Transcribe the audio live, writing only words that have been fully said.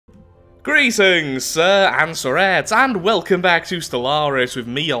Greetings, sir and sirettes, and welcome back to Stellaris with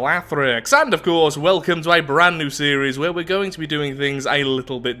me, Elathrix, and of course, welcome to a brand new series where we're going to be doing things a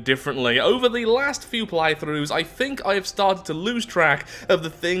little bit differently. Over the last few playthroughs, I think I have started to lose track of the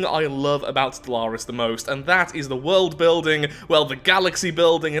thing I love about Stellaris the most, and that is the world building, well, the galaxy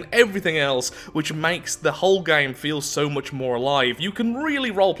building, and everything else, which makes the whole game feel so much more alive. You can really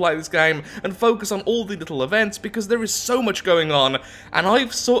roleplay this game and focus on all the little events because there is so much going on, and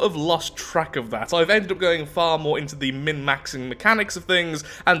I've sort of lost track of that. I've ended up going far more into the min-maxing mechanics of things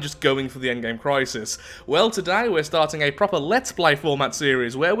and just going for the endgame crisis. Well, today we're starting a proper Let's Play format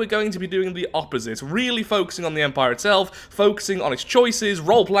series where we're going to be doing the opposite, really focusing on the Empire itself, focusing on its choices,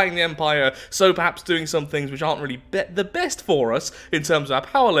 role-playing the Empire, so perhaps doing some things which aren't really the best for us in terms of our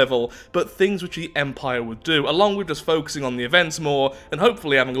power level, but things which the Empire would do, along with just focusing on the events more, and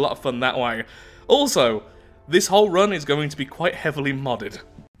hopefully having a lot of fun that way. Also, this whole run is going to be quite heavily modded.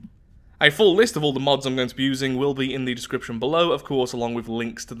 A full list of all the mods I'm going to be using will be in the description below, of course, along with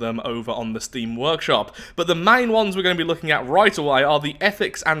links to them over on the Steam Workshop. But the main ones we're going to be looking at right away are the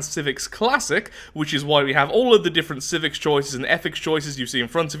Ethics and Civics Classic, which is why we have all of the different civics choices and ethics choices you see in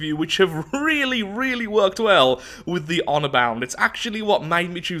front of you, which have really worked well with the honourbound. It's actually what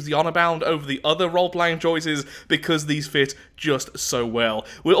made me choose the honourbound over the other role-playing choices, because these fit just so well.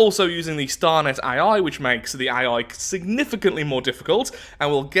 We're also using the StarNet AI, which makes the AI significantly more difficult,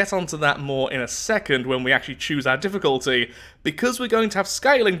 and we'll get onto that more in a second when we actually choose our difficulty, because we're going to have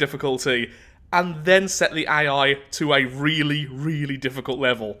scaling difficulty and then set the AI to a really difficult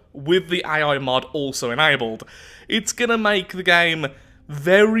level, with the AI mod also enabled. It's gonna make the game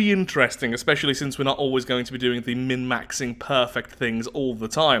very interesting, especially since we're not always going to be doing the min-maxing perfect things all the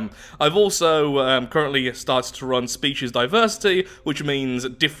time. I've also currently started to run species diversity, which means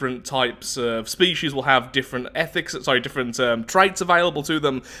different types of species will have different different traits available to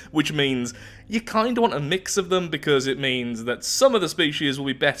them, which means you kind of want a mix of them, because it means that some of the species will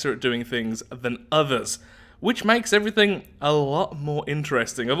be better at doing things than others, which makes everything a lot more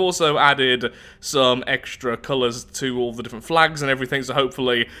interesting. I've also added some extra colours to all the different flags and everything, so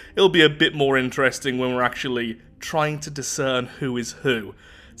hopefully it'll be a bit more interesting when we're actually trying to discern who is who,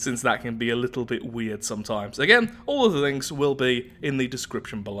 since that can be a little bit weird sometimes. Again, all of the links will be in the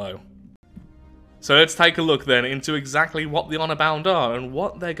description below. So let's take a look then into exactly what the honourbound are and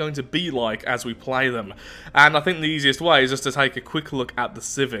what they're going to be like as we play them. And I think the easiest way is just to take a quick look at the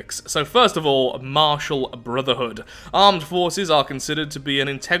civics. So first of all, martial brotherhood. Armed forces are considered to be an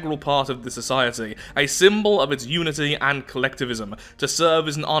integral part of the society, a symbol of its unity and collectivism, to serve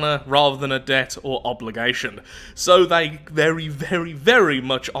as an honour rather than a debt or obligation. So they very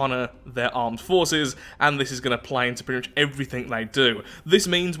much honour their armed forces, and this is going to play into pretty much everything they do. This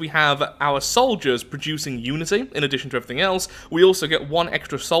means we have our soldiers producing unity in addition to everything else. We also get one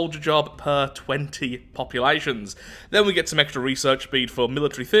extra soldier job per 20 populations. Then we get some extra research speed for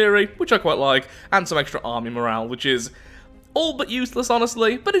military theory, which I quite like, and some extra army morale, which is all but useless,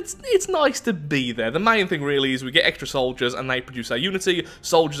 honestly, but it's nice to be there. The main thing really is we get extra soldiers and they produce our unity.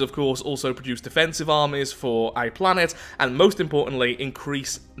 Soldiers, of course, also produce defensive armies for a planet, and most importantly,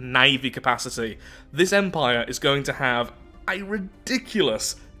 increase navy capacity. This empire is going to have a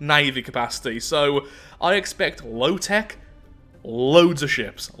ridiculous navy capacity, so I expect low tech, loads of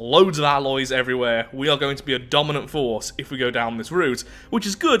ships, loads of alloys everywhere. We are going to be a dominant force if we go down this route, which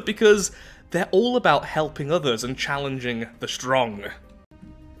is good because they're all about helping others and challenging the strong.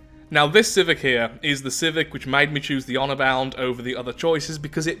 Now this civic here is the civic which made me choose the honourbound over the other choices,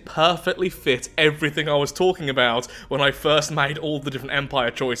 because it perfectly fit everything I was talking about when I first made all the different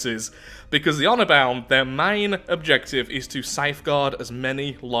empire choices. Because the honourbound, their main objective is to safeguard as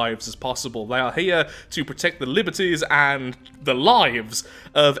many lives as possible. They are here to protect the liberties and the lives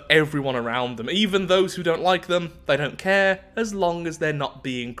of everyone around them. Even those who don't like them, they don't care, as long as they're not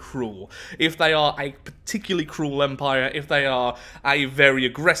being cruel. If they are a particularly cruel empire, if they are a very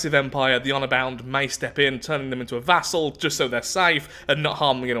aggressive empire, the honourbound may step in, turning them into a vassal just so they're safe and not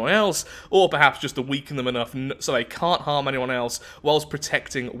harming anyone else, or perhaps just to weaken them enough so they can't harm anyone else, whilst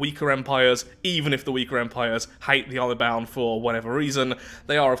protecting weaker empires. Even if the weaker empires hate the honourbound for whatever reason,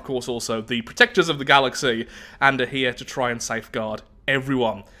 they are of course also the protectors of the galaxy and are here to try and safeguard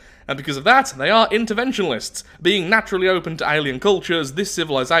everyone. And because of that, they are interventionists. Being naturally open to alien cultures, this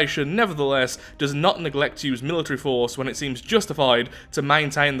civilization nevertheless does not neglect to use military force when it seems justified to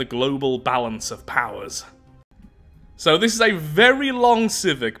maintain the global balance of powers. So this is a very long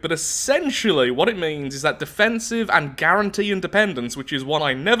civic, but essentially what it means is that defensive and guarantee independence, which is one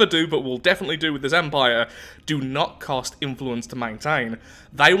I never do but will definitely do with this empire, do not cost influence to maintain.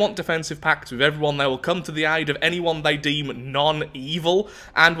 They want defensive pacts with everyone. They will come to the aid of anyone they deem non-evil,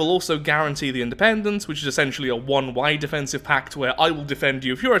 and will also guarantee the independence, which is essentially a one-way defensive pact where I will defend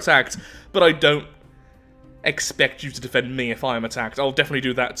you if you're attacked, but I don't expect you to defend me if I am attacked. I'll definitely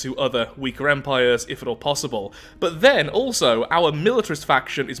do that to other weaker empires, if at all possible. But then, also, our militarist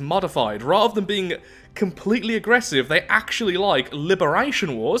faction is modified. Rather than being completely aggressive, they actually like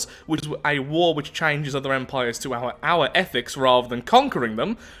liberation wars, which is a war which changes other empires to our ethics rather than conquering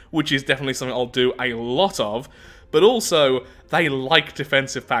them, which is definitely something I'll do a lot of. But also, they like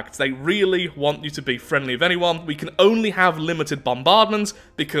defensive pacts. They really want you to be friendly with anyone. We can only have limited bombardments,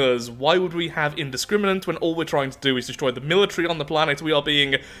 because why would we have indiscriminate when all we're trying to do is destroy the military on the planet? We are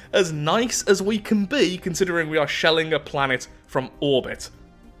being as nice as we can be, considering we are shelling a planet from orbit.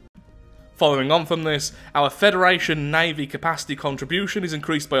 Following on from this, our Federation Navy capacity contribution is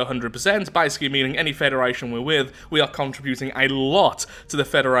increased by 100%, basically meaning any Federation we're with, we are contributing a lot to the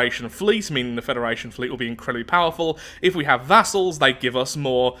Federation fleet, meaning the Federation fleet will be incredibly powerful. If we have vassals, they give us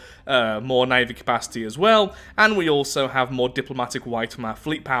more Navy capacity as well, and we also have more diplomatic weight from our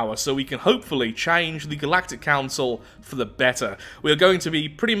fleet power, so we can hopefully change the Galactic Council for the better. We are going to be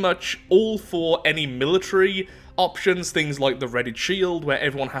pretty much all for any military options, things like the Readied Shield, where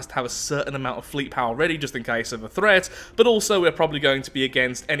everyone has to have a certain amount of fleet power ready just in case of a threat, but also we're probably going to be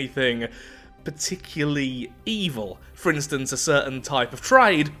against anything particularly evil. For instance, a certain type of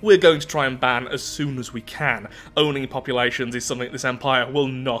trade we're going to try and ban as soon as we can. Owning populations is something this empire will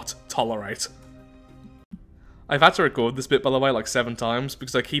not tolerate. I've had to record this bit, by the way, like 7 times,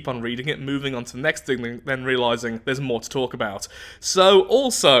 because I keep on reading it, moving on to the next thing, then realising there's more to talk about. So,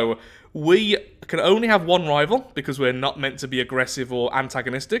 also, we can only have one rival, because we're not meant to be aggressive or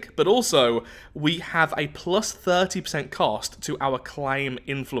antagonistic, but also, we have a plus 30% cost to our claim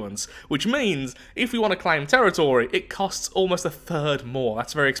influence, which means, if we want to claim territory, it costs almost 1/3 more.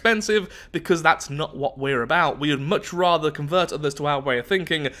 That's very expensive, because that's not what we're about. We would much rather convert others to our way of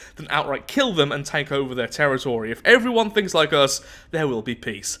thinking than outright kill them and take over their territory. If everyone thinks like us, there will be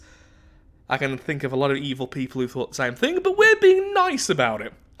peace. I can think of a lot of evil people who thought the same thing, but we're being nice about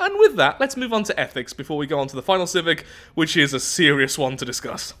it. And with that, let's move on to ethics before we go on to the final civic, which is a serious one to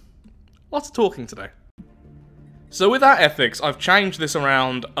discuss. Lots of talking today. So with our ethics, I've changed this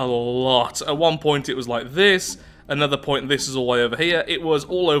around a lot. At one point it was like this, another point this is all the way over here. It was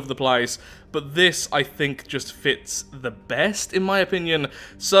all over the place, but this, I think, just fits the best, in my opinion.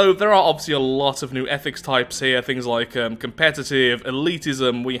 So there are obviously a lot of new ethics types here, things like competitive,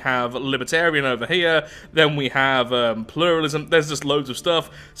 elitism, we have libertarian over here, then we have pluralism, there's just loads of stuff,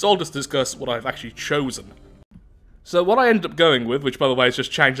 so I'll just discuss what I've actually chosen. So what I end up going with, which by the way has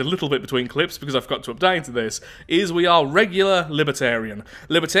just changed a little bit between clips because I've got to update this, is we are regular libertarian.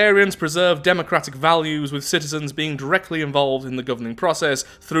 Libertarians preserve democratic values with citizens being directly involved in the governing process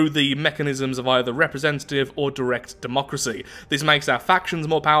through the mechanisms of either representative or direct democracy. This makes our factions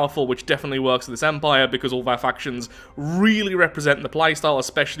more powerful, which definitely works for this empire because all of our factions really represent the playstyle,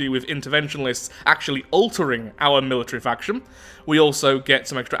 especially with interventionalists actually altering our military faction. We also get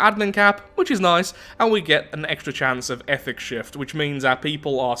some extra admin cap, which is nice, and we get an extra chance of ethics shift, which means our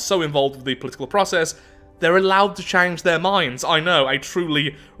people are so involved with the political process, they're allowed to change their minds. I know, a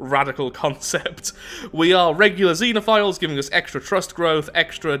truly radical concept. We are regular xenophiles, giving us extra trust growth,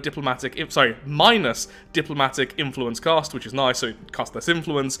 extra diplomatic, minus diplomatic influence cost, which is nice, so it costs less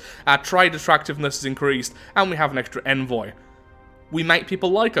influence. Our trade attractiveness is increased, and we have an extra envoy. We make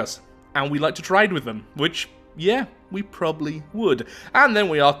people like us, and we like to trade with them, which, yeah, we probably would. And then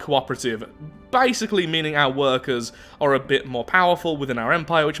we are cooperative, basically meaning our workers are a bit more powerful within our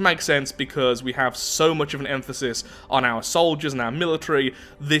empire, which makes sense because we have so much of an emphasis on our soldiers and our military.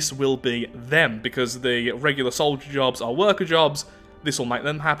 This will be them, because the regular soldier jobs are worker jobs. This will make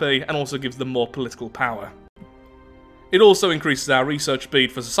them happy and also gives them more political power. It also increases our research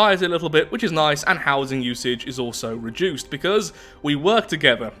speed for society a little bit, which is nice, and housing usage is also reduced because we work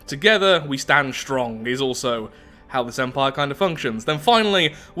together. Together we stand strong is also how this empire kind of functions. Then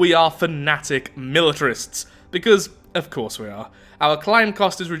finally, we are fanatic militarists, because of course we are. Our claim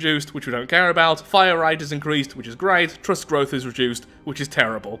cost is reduced, which we don't care about, fire rate is increased, which is great, trust growth is reduced, which is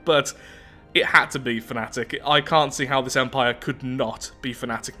terrible, but it had to be fanatic. I can't see how this empire could not be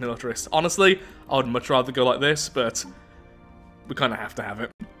fanatic militarist. Honestly, I would much rather go like this, but we kind of have to have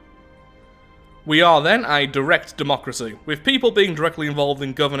it. We are then a direct democracy, with people being directly involved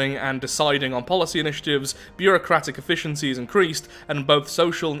in governing and deciding on policy initiatives, bureaucratic efficiency is increased, and both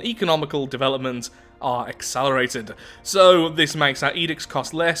social and economical development are accelerated. So this makes our edicts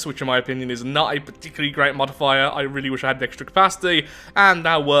cost less, which in my opinion is not a particularly great modifier. I really wish I had extra capacity, and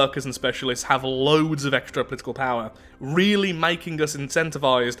our workers and specialists have loads of extra political power, really making us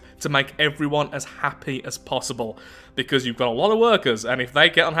incentivized to make everyone as happy as possible, because you've got a lot of workers, and if they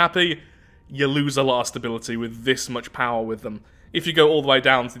get unhappy, you lose a lot of stability with this much power with them. If you go all the way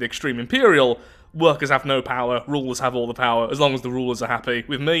down to the extreme imperial, workers have no power, rulers have all the power, as long as the rulers are happy.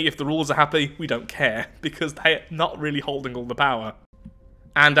 With me, if the rulers are happy, we don't care, because they're not really holding all the power.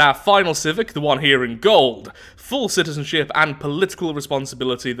 And our final civic, the one here in gold, full citizenship and political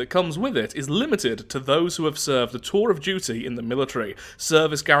responsibility that comes with it is limited to those who have served a tour of duty in the military,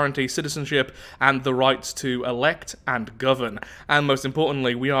 service guarantee citizenship, and the rights to elect and govern. And most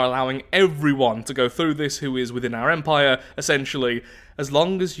importantly, we are allowing everyone to go through this who is within our empire, essentially. As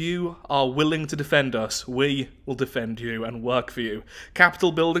long as you are willing to defend us, we will defend you and work for you.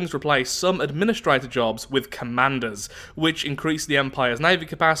 Capital buildings replace some administrator jobs with commanders, which increase the Empire's navy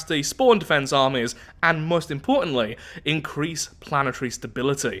capacity, spawn defense armies, and most importantly, increase planetary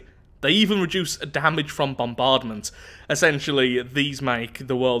stability. They even reduce damage from bombardment. Essentially, these make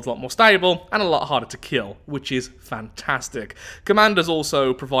the world a lot more stable and a lot harder to kill, which is fantastic. Commanders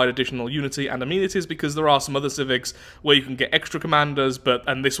also provide additional unity and amenities because there are some other civics where you can get extra commanders,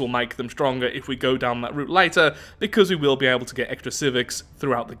 and this will make them stronger if we go down that route later, because we will be able to get extra civics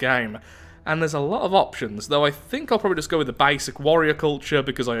throughout the game. And there's a lot of options, though I think I'll probably just go with the basic warrior culture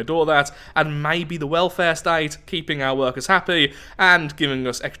because I adore that, and maybe the welfare state, keeping our workers happy, and giving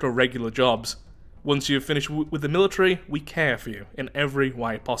us extra regular jobs. Once you've finished with the military, we care for you in every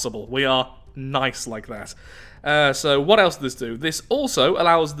way possible. We are nice like that. So what else does this do? This also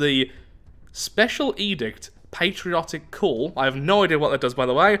allows the Special Edict Patriotic Call. I have no idea what that does, by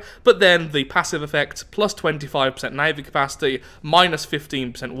the way, but then the passive effect, plus 25% navy capacity, minus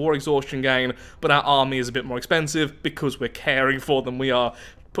 15% war exhaustion gain, but our army is a bit more expensive because we're caring for them. We are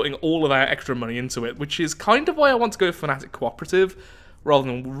putting all of our extra money into it, which is kind of why I want to go Fanatic Cooperative rather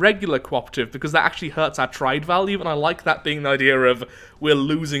than regular cooperative, because that actually hurts our trade value, and I like that being the idea of we're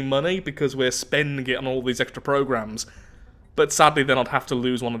losing money because we're spending it on all these extra programs. But sadly then I'd have to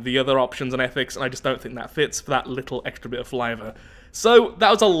lose one of the other options on ethics, and I just don't think that fits for that little extra bit of flavour. So that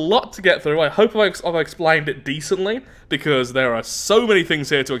was a lot to get through. I hope I've explained it decently, because there are so many things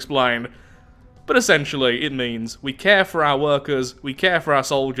here to explain. But essentially it means we care for our workers, we care for our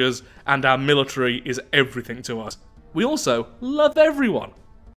soldiers, and our military is everything to us. We also love everyone.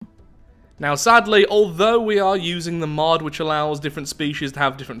 Now sadly, although we are using the mod which allows different species to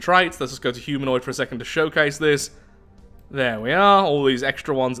have different traits, let's just go to humanoid for a second to showcase this. There we are, all these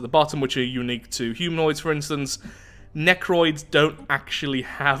extra ones at the bottom which are unique to humanoids, for instance. Necroids don't actually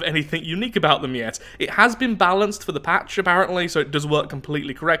have anything unique about them yet. It has been balanced for the patch, apparently, so it does work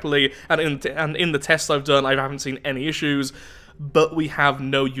completely correctly, and in the tests I've done, I haven't seen any issues, but we have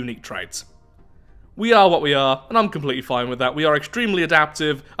no unique traits. We are what we are, and I'm completely fine with that. We are extremely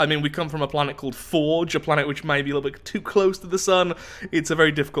adaptive. I mean, we come from a planet called Forge, a planet which may be a little bit too close to the sun. It's a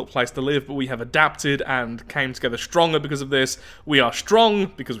very difficult place to live, but we have adapted and came together stronger because of this. We are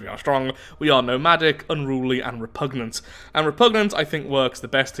strong because we are strong. We are nomadic, unruly, and repugnant. And repugnant, I think, works the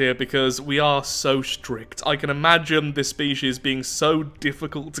best here because we are so strict. I can imagine this species being so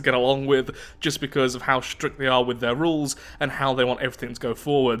difficult to get along with just because of how strict they are with their rules and how they want everything to go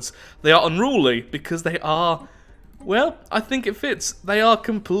forwards. They are unruly because they are, well, I think it fits. They are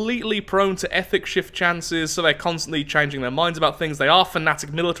completely prone to ethic shift chances, so they're constantly changing their minds about things. They are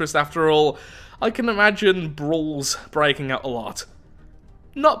fanatic militarists after all. I can imagine brawls breaking out a lot.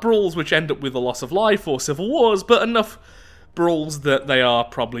 Not brawls which end up with a loss of life or civil wars, but enough brawls that they are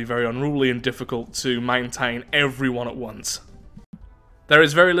probably very unruly and difficult to maintain everyone at once. There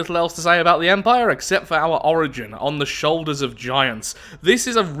is very little else to say about the Empire except for our origin, on the shoulders of giants. This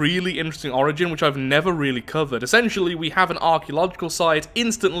is a really interesting origin which I've never really covered. Essentially, we have an archaeological site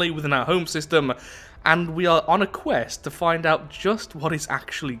instantly within our home system, and we are on a quest to find out just what is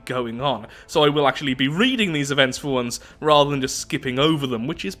actually going on. So I will actually be reading these events for once, rather than just skipping over them,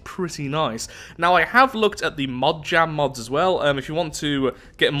 which is pretty nice. Now, I have looked at the Mod Jam mods as well. If you want to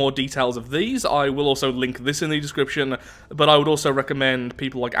get more details of these, I will also link this in the description, but I would also recommend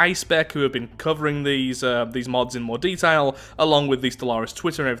people like Aspec, who have been covering these mods in more detail, along with the Stellaris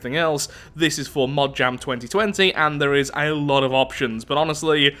Twitter and everything else. This is for Mod Jam 2020, and there is a lot of options, but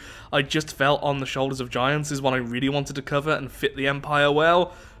honestly, I just felt on the shoulders of giants is what I really wanted to cover and fit the Empire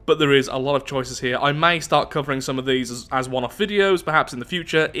well. but there is a lot of choices here. I may start covering some of these as one-off videos, perhaps in the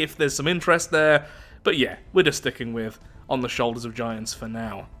future, if there's some interest there. But yeah, we're just sticking with On the Shoulders of Giants for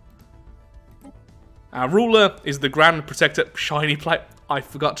now. Our ruler is the Grand Protector Shiny Plate. I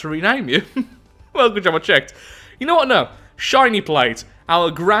forgot to rename you. Well, good job I checked. You know what? No. Shiny Plate.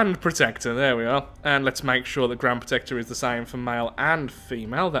 Our Grand Protector. There we are. And let's make sure that Grand Protector is the same for male and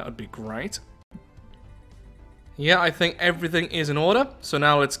female. That would be great. Yeah, I think everything is in order. So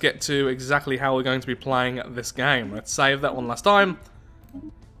now let's get to exactly how we're going to be playing this game. Let's save that one last time.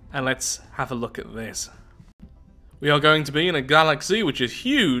 And let's have a look at this. We are going to be in a galaxy which is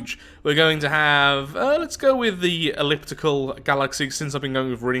huge. We're going to have, let's go with the elliptical galaxy since I've been going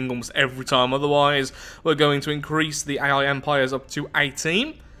with ring almost every time otherwise. We're going to increase the AI empires up to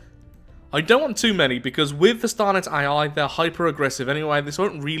 18. I don't want too many because with the Starnet AI, they're hyper aggressive anyway. This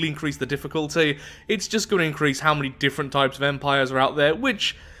won't really increase the difficulty. It's just going to increase how many different types of empires are out there,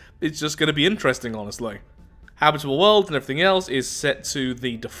 which is just going to be interesting, honestly. Habitable world and everything else is set to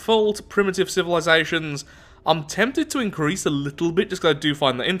the default primitive civilizations. I'm tempted to increase a little bit just because I do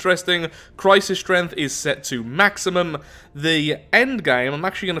find that interesting. Crisis strength is set to maximum. The end game, I'm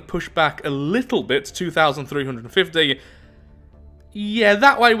actually going to push back a little bit to 2,350. Yeah,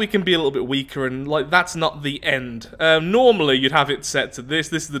 that way we can be a little bit weaker and, like, that's not the end. Normally you'd have it set to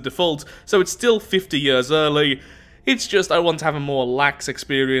this is the default, so it's still 50 years early. It's just I want to have a more lax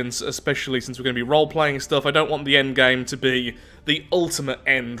experience, especially since we're going to be role-playing stuff. I don't want the end game to be the ultimate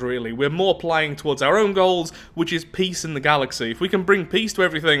end, really. We're more playing towards our own goals, which is peace in the galaxy. If we can bring peace to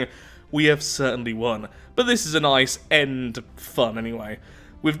everything, we have certainly won. But this is a nice end fun, anyway.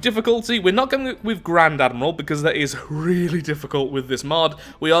 With difficulty, we're not going with Grand Admiral, because that is really difficult with this mod.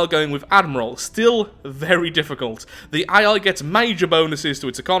 We are going with Admiral, still very difficult. The AI gets major bonuses to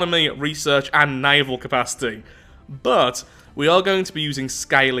its economy, research, and naval capacity. But we are going to be using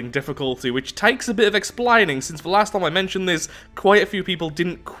scaling difficulty, which takes a bit of explaining, since the last time I mentioned this, quite a few people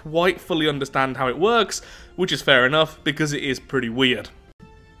didn't quite fully understand how it works, which is fair enough, because it is pretty weird.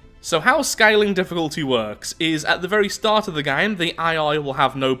 So how scaling difficulty works is, at the very start of the game, the AI will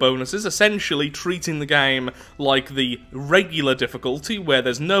have no bonuses, essentially treating the game like the regular difficulty, where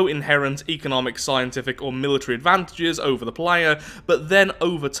there's no inherent economic, scientific, or military advantages over the player, but then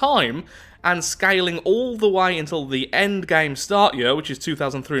over time, and scaling all the way until the end game start year, which is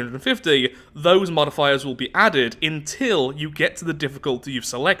 2,350, those modifiers will be added until you get to the difficulty you've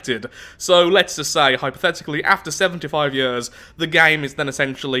selected. So let's just say, hypothetically, after 75 years, the game is then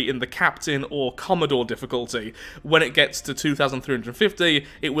essentially in the Captain or Commodore difficulty. When it gets to 2,350,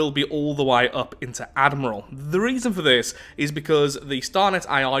 it will be all the way up into Admiral. The reason for this is because the Starnet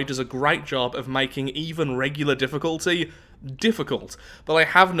AI does a great job of making even regular difficulty difficult, but I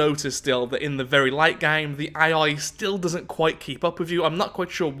have noticed still that in the very late game, the AI still doesn't quite keep up with you. I'm not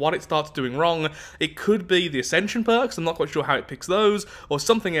quite sure what it starts doing wrong. It could be the Ascension perks, I'm not quite sure how it picks those, or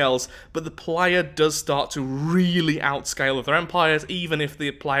something else, but the player does start to really outscale with their empires, even if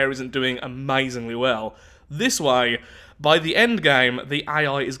the player isn't doing amazingly well. This way, by the end game, the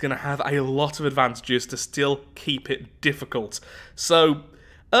AI is going to have a lot of advantages to still keep it difficult. So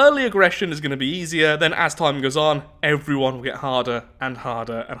early aggression is going to be easier, then as time goes on, everyone will get harder and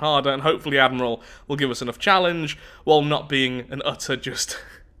harder and harder, and hopefully Admiral will give us enough challenge, while not being an utter just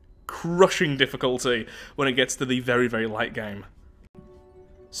crushing difficulty when it gets to the very, very late game.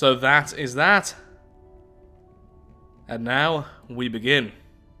 So that is that. And now, we begin.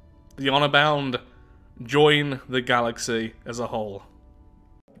 The honourbound join the galaxy as a whole.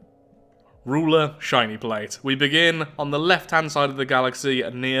 Ruler, Shiny Plate. We begin on the left-hand side of the galaxy,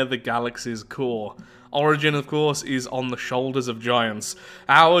 near the galaxy's core. Origin, of course, is on the shoulders of giants.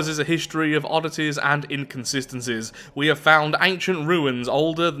 Ours is a history of oddities and inconsistencies. We have found ancient ruins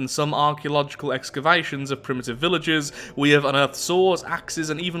older than some archaeological excavations of primitive villages. We have unearthed swords, axes,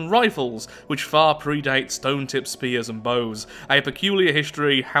 and even rifles, which far predate stone-tipped spears and bows. A peculiar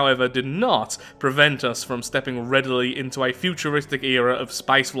history, however, did not prevent us from stepping readily into a futuristic era of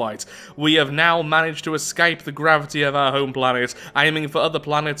spaceflight. We have now managed to escape the gravity of our home planet, aiming for other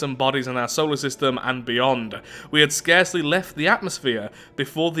planets and bodies in our solar system and beyond. We had scarcely left the atmosphere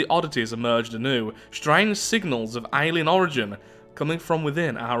before the oddities emerged anew, strange signals of alien origin coming from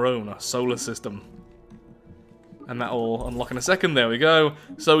within our own solar system. And that will unlock in a second, there we go.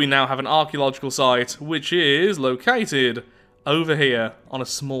 So we now have an archaeological site, which is located over here on a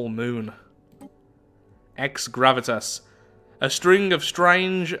small moon. Ex Gravitas. A string of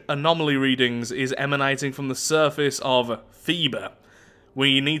strange anomaly readings is emanating from the surface of Phoebe.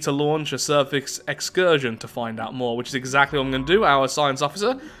 We need to launch a surface excursion to find out more, which is exactly what I'm going to do, our science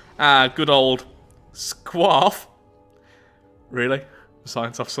officer. Good old Squaff. Really?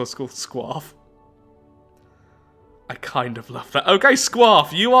 Science officer's called Squarf. I kind of love that. Okay,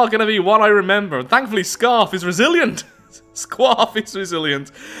 Squarf, you are going to be what I remember. And thankfully, Scarf is resilient. Squarf is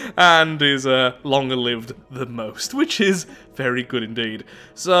resilient and is longer lived than most, which is very good indeed.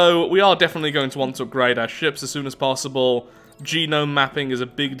 So we are definitely going to want to upgrade our ships as soon as possible. Genome mapping is a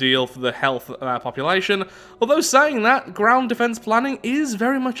big deal for the health of our population. Although saying that, ground defense planning is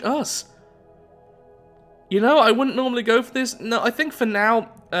very much us. You know, I wouldn't normally go for this. No, I think for now,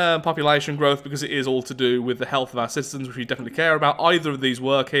 population growth, because it is all to do with the health of our citizens, which we definitely care about. Either of these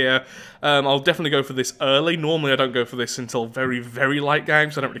work here. I'll definitely go for this early. Normally, I don't go for this until very, very late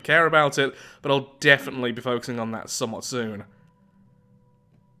game, so I don't really care about it. But I'll definitely be focusing on that somewhat soon.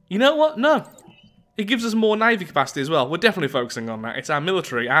 You know what? No. It gives us more navy capacity as well. We're definitely focusing on that. It's our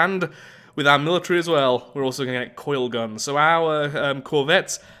military, and with our military as well, we're also going to get coil guns. So our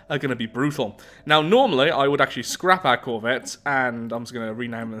corvettes are going to be brutal. Now, normally, I would actually scrap our corvettes, and I'm just going to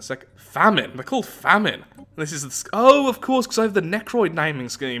rename them in a sec. Famine. They're called Famine. This is the... Oh, of course, because I have the Necroid naming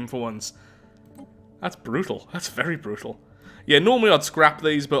scheme for once. That's brutal. That's very brutal. Yeah, normally I'd scrap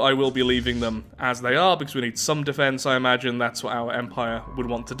these, but I will be leaving them as they are, because we need some defense, I imagine. That's what our Empire would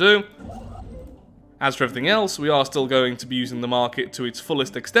want to do. As for everything else, we are still going to be using the market to its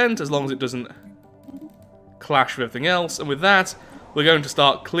fullest extent, as long as it doesn't clash with everything else. And with that, we're going to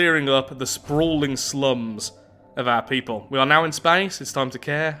start clearing up the sprawling slums of our people. We are now in space. It's time to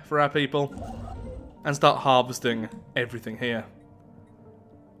care for our people and start harvesting everything here.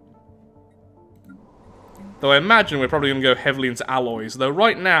 Though I imagine we're probably going to go heavily into alloys. Though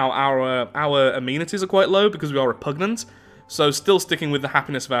right now, our amenities are quite low because we are repugnant. So still sticking with the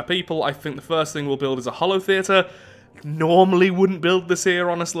happiness of our people, I think the first thing we'll build is a hollow theatre. Normally wouldn't build this here,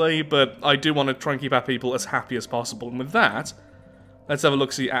 honestly, but I do want to try and keep our people as happy as possible. And with that, let's have a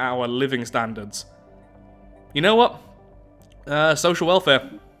look-see at our living standards. You know what? Social welfare.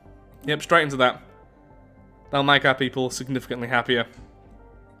 Yep, straight into that. That'll make our people significantly happier.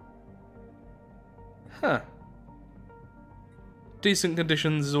 Huh. Decent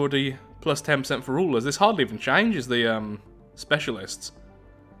conditions is already plus 10% for rulers. This hardly even changes the specialists.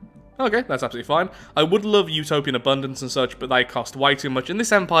 Okay, that's absolutely fine. I would love utopian abundance and such, but they cost way too much, and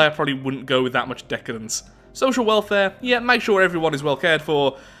this empire probably wouldn't go with that much decadence. Social welfare, yeah, make sure everyone is well cared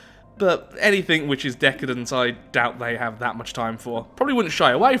for, but anything which is decadent, I doubt they have that much time for. Probably wouldn't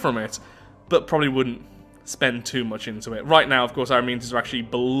shy away from it, but probably wouldn't spend too much into it. Right now, of course, our amenities are actually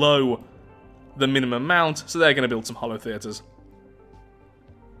below the minimum amount, so they're going to build some hollow theatres.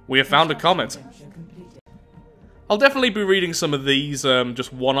 We have found a comet. I'll definitely be reading some of these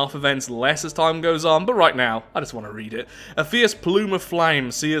just one-off events less as time goes on, but right now, I just want to read it. A fierce plume of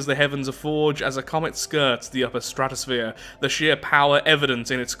flame sears the heavens aforge as a comet skirts the upper stratosphere. The sheer power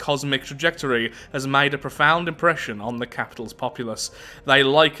evident in its cosmic trajectory has made a profound impression on the capital's populace. They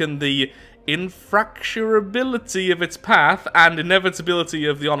liken the infracturability of its path and inevitability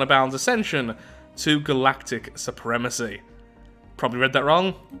of the honourbound's ascension to galactic supremacy. Probably read that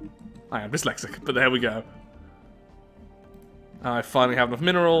wrong. I am dyslexic, but there we go. I finally have enough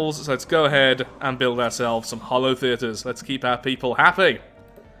minerals, so let's go ahead and build ourselves some hollow theatres. Let's keep our people happy.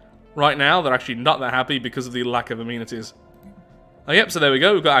 Right now, they're actually not that happy because of the lack of amenities. Oh, yep, so there we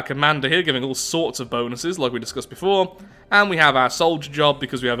go. We've got our commander here giving all sorts of bonuses, like we discussed before. And we have our soldier job,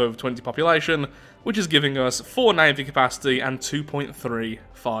 because we have over 20 population, which is giving us 4 navy capacity and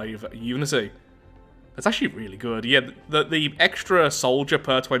 2.35 unity. That's actually really good. Yeah, the extra soldier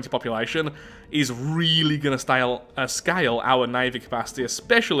per 20 population is really going to scale our navy capacity,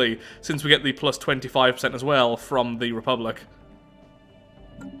 especially since we get the plus 25% as well from the Republic.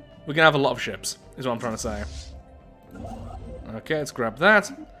 We're going to have a lot of ships, is what I'm trying to say. Okay, let's grab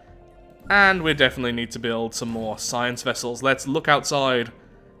that. And we definitely need to build some more science vessels. Let's look outside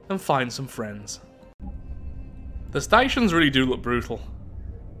and find some friends. The stations really do look brutal.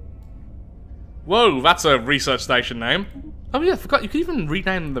 Whoa, that's a research station name. Oh yeah, I forgot, you can even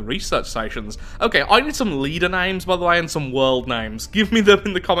rename the research stations. Okay, I need some leader names, by the way, and some world names. Give me them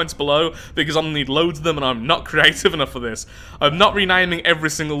in the comments below, because I'm going to need loads of them, and I'm not creative enough for this. I'm not renaming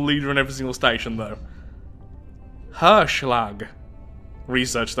every single leader and every single station, though. Hirschlag.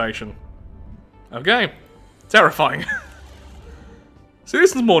 Research station. Okay. Terrifying. See,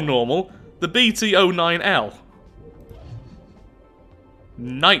 this is more normal. The BT-09L.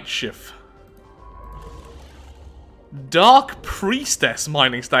 Night Shift. Dark Priestess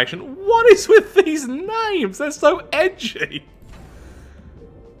Mining Station. What is with these names? They're so edgy.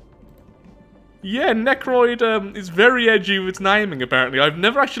 Yeah, Necroid is very edgy with its naming, apparently. I've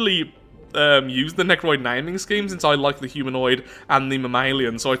never actually used the Necroid naming scheme since I like the humanoid and the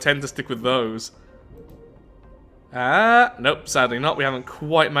mammalian, so I tend to stick with those. Nope, sadly not. We haven't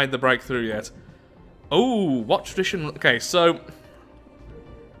quite made the breakthrough yet. Oh, what tradition? Okay, so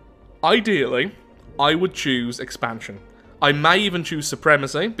ideally, I would choose expansion. I may even choose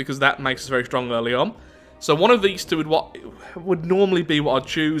supremacy, because that makes us very strong early on. So one of these two would normally be what I'd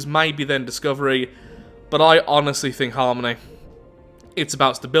choose, maybe then discovery, but I honestly think harmony. It's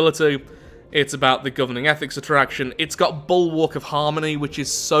about stability, it's about the governing ethics attraction, it's got bulwark of harmony, which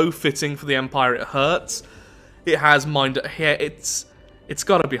is so fitting for the Empire it hurts. It has mind here, it's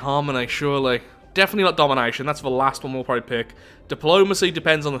got to be harmony, surely. Definitely not domination, that's the last one we'll probably pick. Diplomacy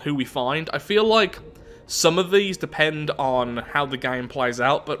depends on who we find. I feel like some of these depend on how the game plays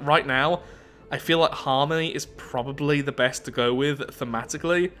out, but right now, I feel like harmony is probably the best to go with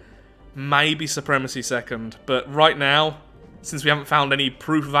thematically. Maybe supremacy second, but right now, since we haven't found any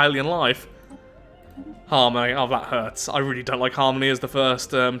proof of alien life, harmony, oh that hurts. I really don't like harmony as the first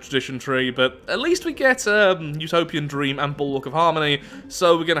tradition tree, but at least we get Utopian Dream and Bulwark of Harmony,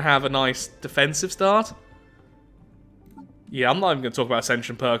 so we're going to have a nice defensive start. Yeah, I'm not even going to talk about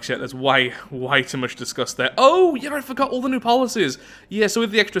Ascension perks yet, there's way too much to discuss there. Oh, yeah, I forgot all the new policies! Yeah, so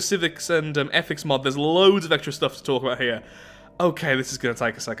with the extra civics and ethics mod, there's loads of extra stuff to talk about here. Okay, this is going to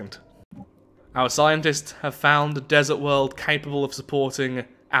take a second. Our scientists have found a desert world capable of supporting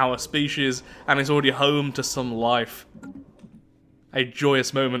our species, and is already home to some life. A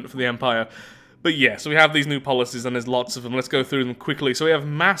joyous moment for the Empire. But yeah, so we have these new policies, and there's lots of them. Let's go through them quickly. So we have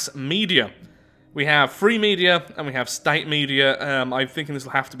mass media. We have free media, and we have state media. I'm thinking this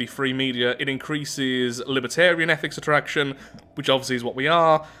will have to be free media. It increases libertarian ethics attraction, which obviously is what we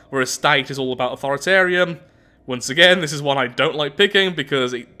are, whereas state is all about authoritarian. Once again, this is one I don't like picking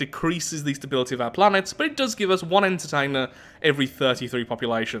because it decreases the stability of our planets, but it does give us one entertainer every 33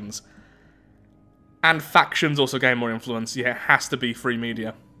 populations. And factions also gain more influence. Yeah, it has to be free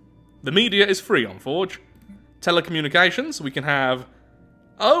media. The media is free on Forge. Telecommunications, we can have...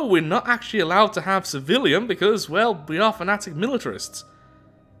 Oh, we're not actually allowed to have civilian because, well, we are fanatic militarists.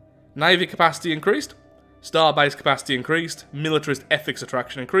 Navy capacity increased. Starbase capacity increased. Militarist ethics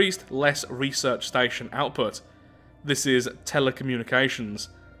attraction increased. Less research station output. This is telecommunications.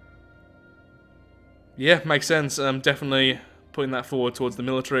 Yeah, makes sense. Definitely putting that forward towards the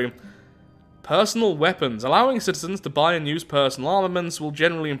military. Personal weapons. Allowing citizens to buy and use personal armaments will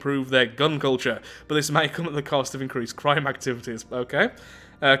generally improve their gun culture, but this may come at the cost of increased crime activities. Okay.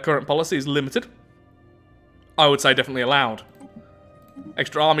 Current policy is limited. I would say definitely allowed.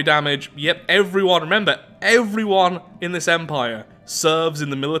 Extra army damage. Yep, everyone, remember, everyone in this empire serves in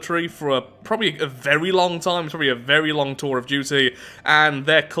the military for probably a very long time, probably a very long tour of duty, and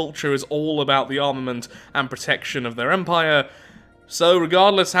their culture is all about the armament and protection of their empire. So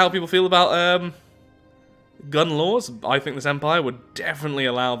regardless how people feel about gun laws, I think this empire would definitely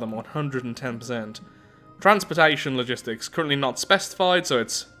allow them 110%. Transportation logistics, currently not specified, so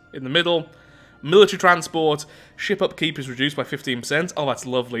it's in the middle. Military transport, ship upkeep is reduced by 15%. Oh, that's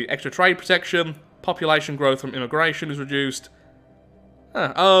lovely. Extra trade protection, population growth from immigration is reduced.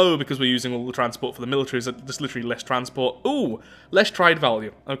 Oh, because we're using all the transport for the military, is just literally less transport. Ooh, less trade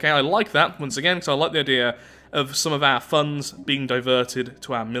value. Okay, I like that, once again, because I like the idea of some of our funds being diverted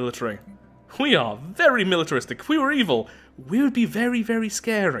to our military. We are very militaristic. If we were evil, we would be very, very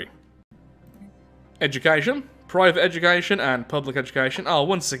scary. Education. Private education and public education. Oh,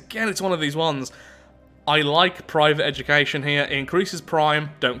 once again, it's one of these ones. I like private education here. It increases prime,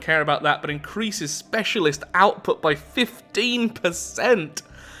 don't care about that, but increases specialist output by 15%.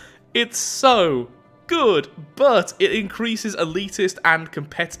 It's so good, but it increases elitist and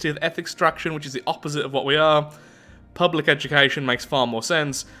competitive ethics extraction, which is the opposite of what we are. Public education makes far more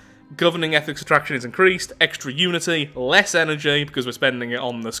sense. Governing ethics attraction is increased, extra unity, less energy, because we're spending it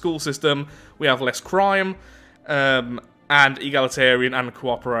on the school system. We have less crime. And egalitarian and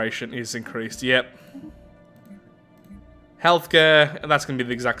cooperation is increased. Yep. Healthcare, that's going to be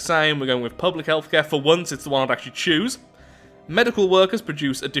the exact same. We're going with public healthcare. For once, it's the one I'd actually choose. Medical workers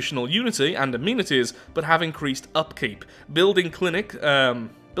produce additional unity and amenities, but have increased upkeep. Building clinics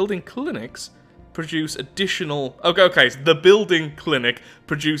produce additional... Okay, so the building clinic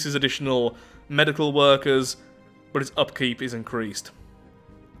produces additional medical workers, but its upkeep is increased.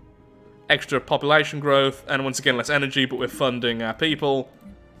 Extra population growth, and once again less energy, but we're funding our people.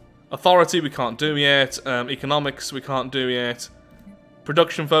 Authority we can't do yet. Economics we can't do yet.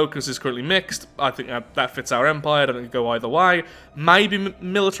 Production focus is currently mixed. I think that fits our empire. I don't think it go either way. Maybe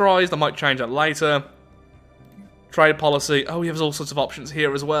militarized. I might change that later. Trade policy. Oh, we have all sorts of options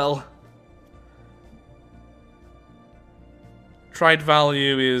here as well. Trade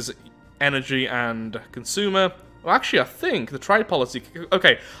value is energy and consumer. Well, actually, I think the trade policy...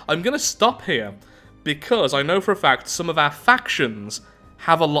 Okay, I'm going to stop here because I know for a fact some of our factions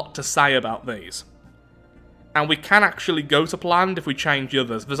have a lot to say about these. And we can actually go to planned if we change the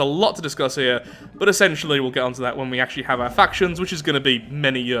others. There's a lot to discuss here, but essentially we'll get onto that when we actually have our factions, which is going to be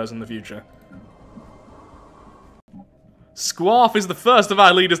many years in the future. Squarf is the first of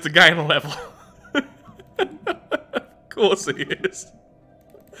our leaders to gain a level. Of course he is.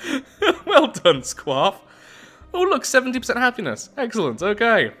 Well done, Squarf. Oh look, 70% happiness. Excellent,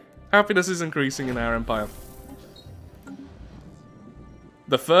 okay. Happiness is increasing in our empire.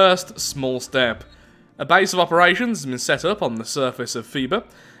 The first small step. A base of operations has been set up on the surface of Phoebe,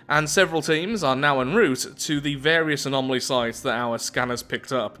 and several teams are now en route to the various anomaly sites that our scanners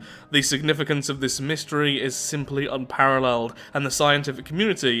picked up. The significance of this mystery is simply unparalleled, and the scientific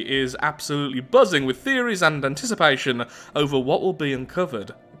community is absolutely buzzing with theories and anticipation over what will be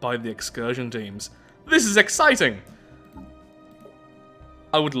uncovered by the excursion teams. This is exciting!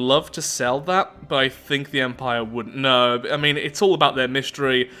 I would love to sell that, but I think the Empire wouldn't. No, I mean, it's all about their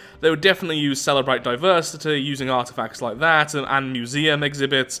mystery. They would definitely use Celebrate Diversity, using artifacts like that, and museum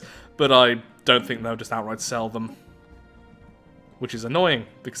exhibits, but I don't think they'll just outright sell them. Which is annoying,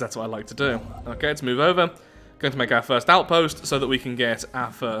 because that's what I like to do. Okay, let's move over. Going to make our first outpost, so that we can get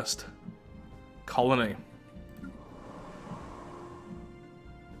our first colony.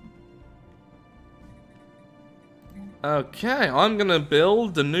 Okay, I'm going to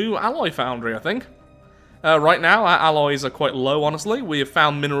build a new alloy foundry, I think. Right now, our alloys are quite low, honestly. We have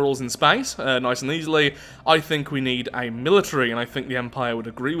found minerals in space, nice and easily. I think we need a military, and I think the Empire would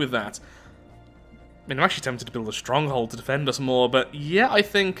agree with that. I mean, I'm actually tempted to build a stronghold to defend us more, but yeah, I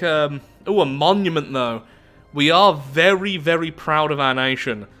think... oh, a monument, though. We are very, very proud of our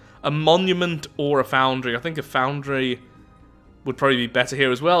nation. A monument or a foundry. I think a foundry would probably be better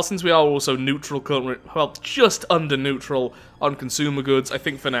here as well, since we are also neutral, well, just under neutral on consumer goods. I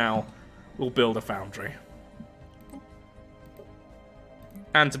think for now, we'll build a foundry.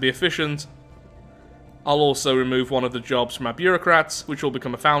 And to be efficient, I'll also remove one of the jobs from our bureaucrats, which will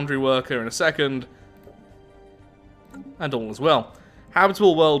become a foundry worker in a second. And all as well.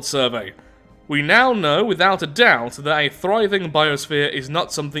 Habitable World Survey. We now know, without a doubt, that a thriving biosphere is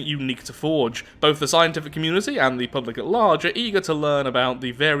not something unique to Forge. Both the scientific community and the public at large are eager to learn about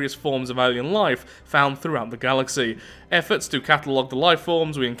the various forms of alien life found throughout the galaxy. Efforts to catalogue the life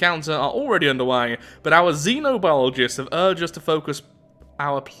forms we encounter are already underway, but our xenobiologists have urged us to focus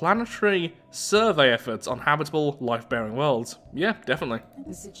our planetary survey efforts on habitable, life-bearing worlds. Yeah, definitely.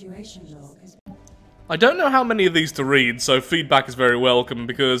 The situation log is... I don't know how many of these to read, so feedback is very welcome,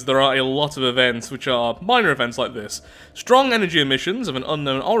 because there are a lot of events which are minor events like this. Strong energy emissions of an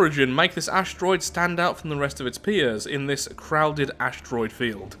unknown origin make this asteroid stand out from the rest of its peers in this crowded asteroid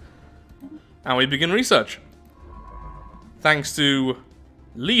field. And we begin research. Thanks to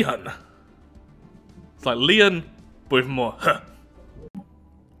Leon. It's like Leon, but with more huh.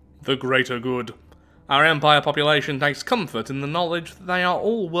 The greater good. Our Empire population takes comfort in the knowledge that they are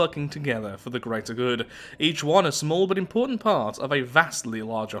all working together for the greater good, each one a small but important part of a vastly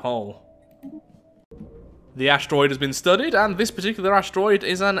larger whole. The asteroid has been studied, and this particular asteroid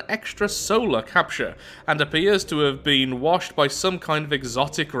is an extrasolar capture, and appears to have been washed by some kind of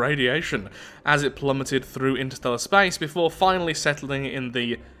exotic radiation, as it plummeted through interstellar space before finally settling in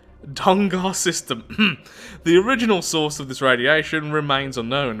the Dongar system. The original source of this radiation remains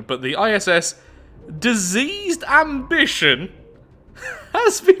unknown, but the ISS Diseased Ambition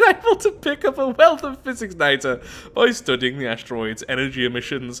has been able to pick up a wealth of physics data by studying the asteroid's energy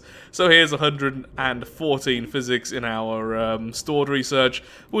emissions. So here's 114 physics in our stored research,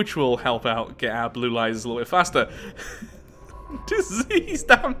 which will help out get our blue lasers a little bit faster.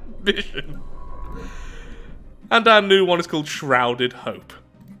 Diseased Ambition. And our new one is called Shrouded Hope.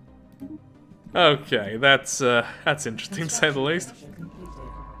 Okay, that's interesting to say the least.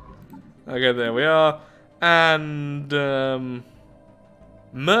 Okay, there we are. And,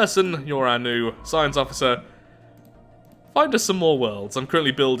 Merson, you're our new science officer. Find us some more worlds. I'm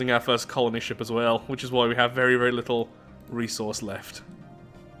currently building our first colony ship as well, which is why we have very, very little resource left.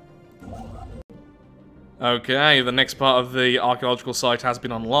 Okay, the next part of the archaeological site has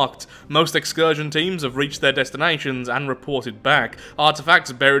been unlocked. Most excursion teams have reached their destinations and reported back.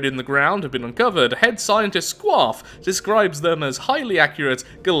 Artifacts buried in the ground have been uncovered. Head scientist Squarf describes them as highly accurate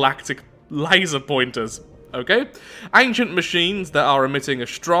galactic laser pointers. Okay? Ancient machines that are emitting a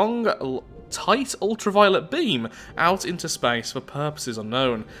strong, tight ultraviolet beam out into space for purposes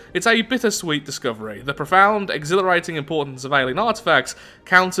unknown. It's a bittersweet discovery, the profound, exhilarating importance of alien artifacts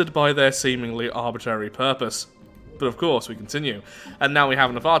countered by their seemingly arbitrary purpose. But of course, we continue. And now we have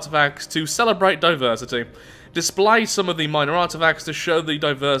enough artifacts to celebrate diversity. Display some of the minor artifacts to show the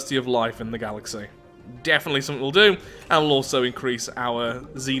diversity of life in the galaxy. definitely something we'll do, and we'll also increase our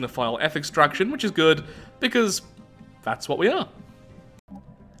xenophile F extraction, which is good, because that's what we are.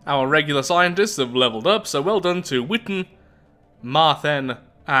 Our regular scientists have leveled up, so well done to Witten, Marthen,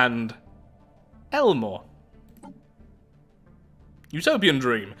 and Elmore. Utopian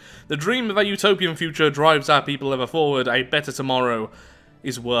dream. The dream of a utopian future drives our people ever forward. A better tomorrow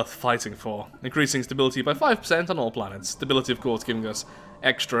is worth fighting for. Increasing stability by 5% on all planets. Stability, of course, giving us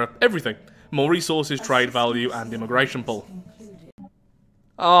extra everything. More resources, trade value, and immigration pull.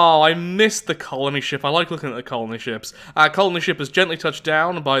 Oh, I missed the colony ship. I like looking at the colony ships. Our colony ship has gently touched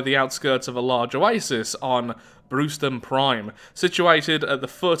down by the outskirts of a large oasis on Brewston Prime. Situated at the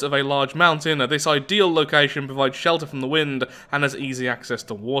foot of a large mountain, this ideal location provides shelter from the wind and has easy access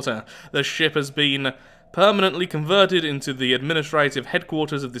to water. The ship has been permanently converted into the administrative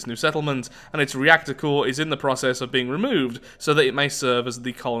headquarters of this new settlement, and its reactor core is in the process of being removed so that it may serve as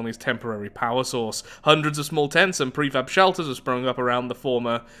the colony's temporary power source. Hundreds of small tents and prefab shelters have sprung up around the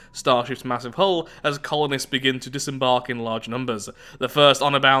former starship's massive hull as colonists begin to disembark in large numbers. The first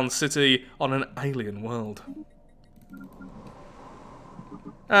honour-bound city on an alien world.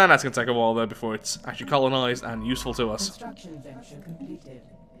 And that's going to take a while though before it's actually colonised and useful to us. Construction venture completed.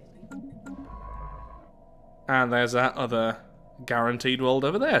 And there's that other guaranteed world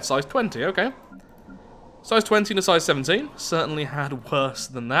over there. Size 20, okay. Size 20 to size 17. Certainly had worse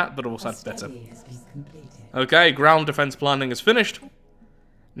than that, but also had better. Okay, ground defense planning is finished.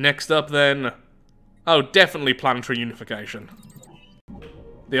 Next up then... Oh, definitely planetary unification.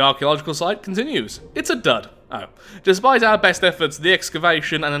 The archaeological site continues. It's a dud. Oh. Despite our best efforts, the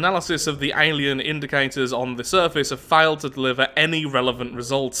excavation and analysis of the alien indicators on the surface have failed to deliver any relevant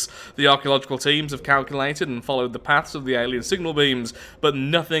results. The archaeological teams have calculated and followed the paths of the alien signal beams, but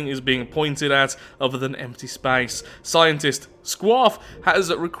nothing is being pointed at other than empty space. Scientist Squarf has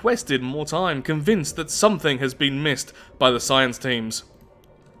requested more time, convinced that something has been missed by the science teams.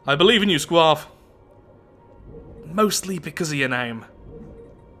 I believe in you, Squarf. Mostly because of your name.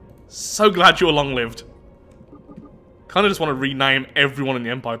 So glad you're long-lived. Kinda just want to rename everyone in the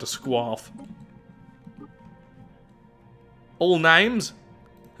Empire to Squarf. All names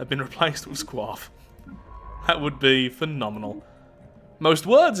have been replaced with Squarf. That would be phenomenal. Most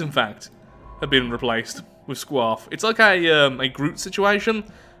words, in fact, have been replaced with Squarf. It's like a Groot situation,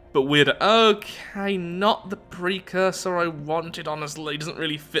 but weirder. Okay, not the precursor I wanted, honestly. It doesn't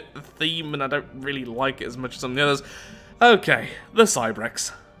really fit the theme, and I don't really like it as much as some of the others. Okay, the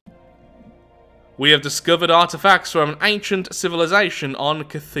Cybrex. We have discovered artifacts from an ancient civilization on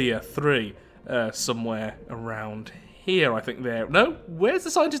Cathia 3. Somewhere around here, I think there. No? Where's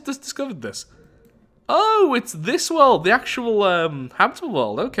the scientist that's discovered this? Oh, it's this world, the actual habitable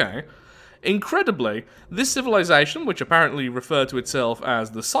world, okay. Incredibly, this civilization, which apparently referred to itself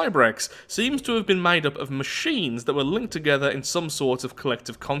as the Cybrex, seems to have been made up of machines that were linked together in some sort of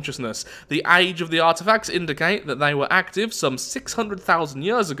collective consciousness. The age of the artifacts indicate that they were active some 600,000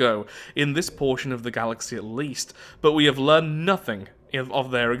 years ago, in this portion of the galaxy at least, but we have learned nothing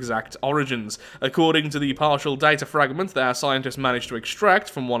of their exact origins. According to the partial data fragment that our scientists managed to extract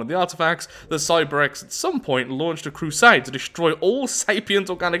from one of the artifacts, the Cybrex at some point launched a crusade to destroy all sapient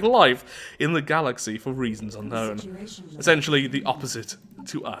organic life in the galaxy for reasons unknown. Essentially the opposite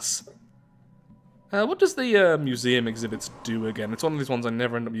to us. What does the museum exhibits do again? It's one of these ones I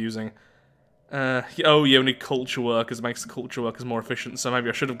never end up using. Oh, you only culture workers, makes the culture workers more efficient, so maybe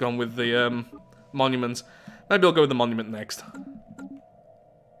I should have gone with the monument. Maybe I'll go with the monument next.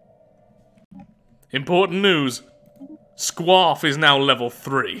 Important news. Squarf is now level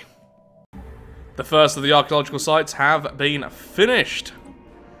 3. The first of the archaeological sites have been finished.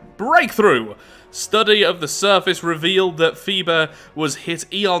 Breakthrough! Study of the surface revealed that Phoebe was hit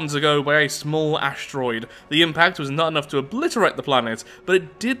eons ago by a small asteroid. The impact was not enough to obliterate the planet, but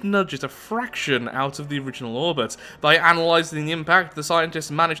it did nudge it a fraction out of the original orbit. By analysing the impact, the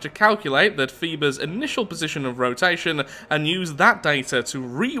scientists managed to calculate that Phoebe's initial position of rotation and use that data to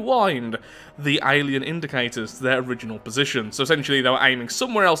rewind the alien indicators to their original position. So essentially they were aiming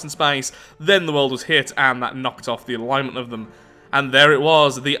somewhere else in space, then the world was hit and that knocked off the alignment of them. And there it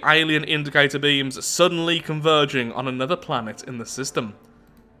was, the alien indicator beams suddenly converging on another planet in the system.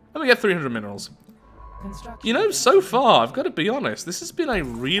 And we get 300 minerals. You know, so far, I've got to be honest, this has been a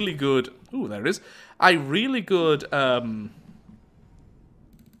really good... Ooh, there it is. A really good, there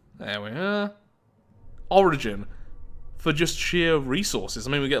we are. Origin for just sheer resources.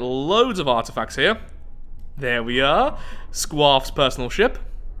 I mean, we get loads of artifacts here. There we are. Squarf's personal ship.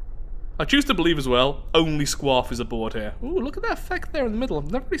 I choose to believe as well, only Squarf is aboard here. Ooh, look at that effect there in the middle. I've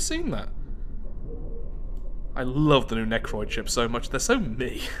never really seen that. I love the new Necroid ships so much. They're so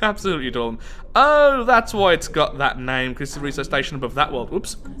me. Absolutely adore them. Oh, that's why it's got that name, because it's a research station above that world.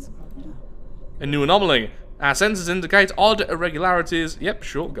 Whoops. A new anomaly. Our sensors indicate odd irregularities. Yep,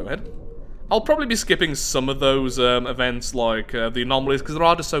 sure, go ahead. I'll probably be skipping some of those events, like the anomalies, because there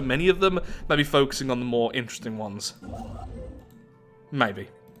are just so many of them. Maybe focusing on the more interesting ones. Maybe.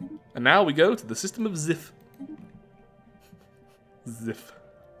 And now we go to the system of Zif. Zif.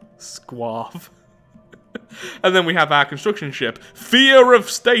 Squav. And then we have our construction ship, Fear of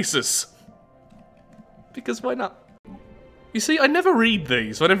Stasis. Because why not? You see, I never read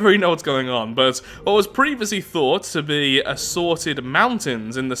these, so I never really know what's going on, but what was previously thought to be assorted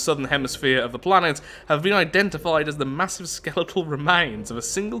mountains in the southern hemisphere of the planet have been identified as the massive skeletal remains of a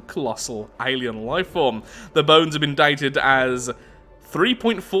single colossal alien life form. The bones have been dated as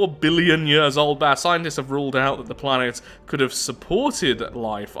 3.4 billion years old, but our scientists have ruled out that the planet could have supported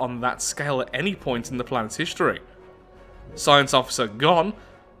life on that scale at any point in the planet's history. Science Officer Gon,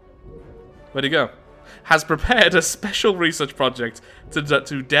 where'd he go? Has prepared a special research project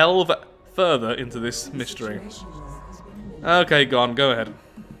to delve further into this mystery. Okay, Gon, go ahead.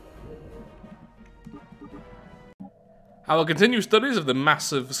 Our continued studies of the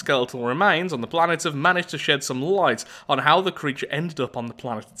massive skeletal remains on the planet have managed to shed some light on how the creature ended up on the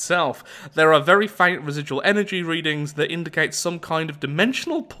planet itself. There are very faint residual energy readings that indicate some kind of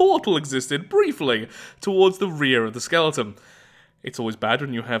dimensional portal existed briefly towards the rear of the skeleton. It's always bad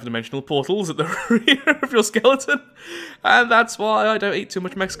when you have dimensional portals at the rear of your skeleton, and that's why I don't eat too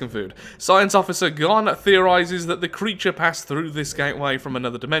much Mexican food. Science Officer Gon theorizes that the creature passed through this gateway from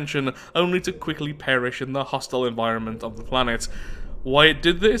another dimension, only to quickly perish in the hostile environment of the planet. Why it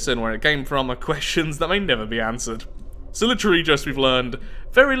did this and where it came from are questions that may never be answered. So literally just we've learned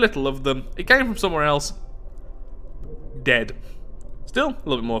very little of them. It came from somewhere else. Dead. Still, a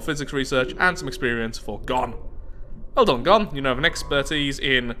little bit more physics research and some experience for Gon. Well done, Gon. You now have an expertise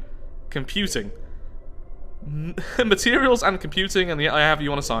in computing. Materials and computing, and yet I have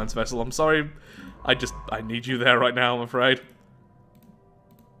you on a science vessel. I'm sorry. I need you there right now, I'm afraid.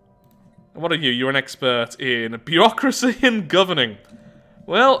 What are you? You're an expert in bureaucracy and governing.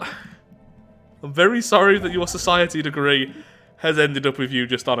 Well, I'm very sorry that your society degree has ended up with you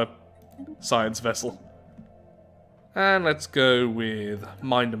just on a science vessel. And let's go with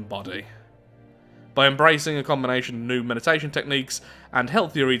mind and body. By embracing a combination of new meditation techniques and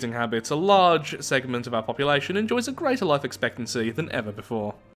healthier eating habits, a large segment of our population enjoys a greater life expectancy than ever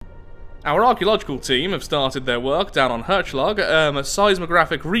before. Our archaeological team have started their work down on Hirschlag.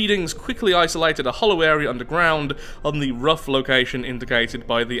 Seismographic readings quickly isolated a hollow area underground on the rough location indicated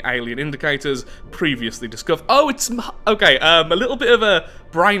by the alien indicators previously discovered. Oh, it's... okay, a little bit of a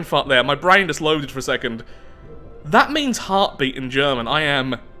brain fart there. My brain just loaded for a second. That means heartbeat in German. I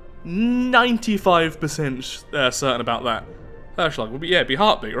am 95% certain about that. Hirschlag would be, yeah, be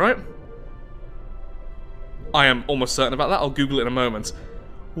heartbeat, right? I am almost certain about that. I'll Google it in a moment.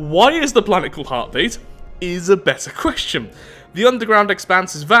 Why is the planet called Heartbeat? Is a better question. The underground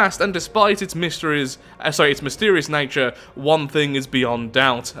expanse is vast, and despite its mysteries, its mysterious nature, one thing is beyond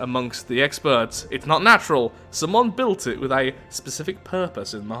doubt amongst the experts. It's not natural. Someone built it with a specific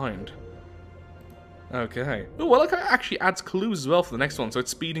purpose in mind. Okay. Oh, well, it actually adds clues as well for the next one, so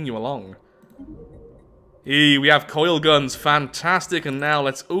it's speeding you along. We have coil guns, fantastic, and now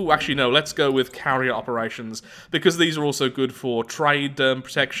let's... oh, actually no, let's go with carrier operations, because these are also good for trade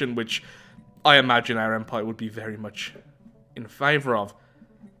protection, which I imagine our Empire would be very much in favour of.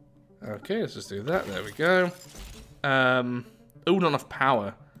 Okay, let's just do that, there we go. Oh, not enough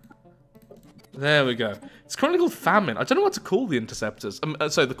power. There we go. It's currently called Famine. I don't know what to call the interceptors,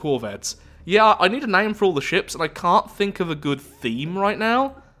 sorry, the corvettes. Yeah, I need a name for all the ships, and I can't think of a good theme right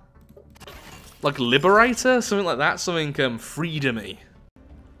now. Like Liberator? Something like that? Something, freedom-y.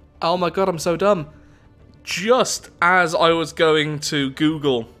 Oh my god, I'm so dumb. Just as I was going to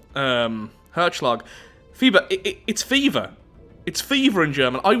Google, Hirschlag, Fever, it's Fever. It's Fever in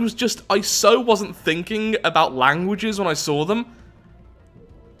German. I so wasn't thinking about languages when I saw them.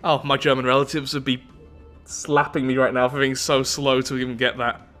 Oh, my German relatives would be slapping me right now for being so slow to even get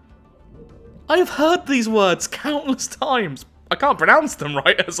that. I have heard these words countless times. I can't pronounce them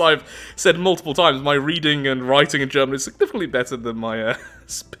right, as I've said multiple times. My reading and writing in German is significantly better than my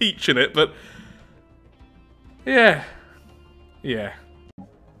speech in it, but... yeah. Yeah.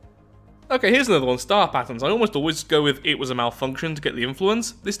 Okay, here's another one, star patterns. I almost always go with it was a malfunction to get the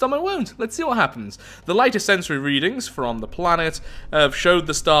influence. This time I won't. Let's see what happens. The latest sensory readings from the planet have showed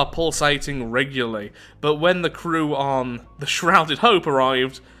the star pulsating regularly, but when the crew on the Shrouded Hope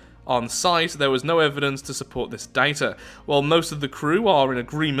arrived, On site, there was no evidence to support this data. While most of the crew are in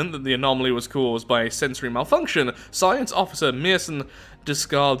agreement that the anomaly was caused by a sensory malfunction, Science Officer Mearson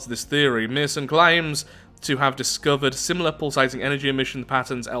discards this theory. Mearson claims to have discovered similar pulsating energy emission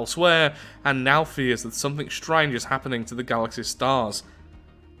patterns elsewhere, and now fears that something strange is happening to the galaxy's stars.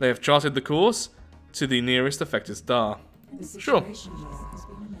 They have charted the course to the nearest affected star. Sure.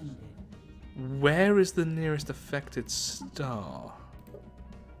 Where is the nearest affected star?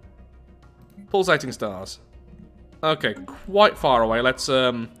 Pulsating stars. Okay, quite far away. Let's